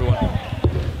good night, everyone.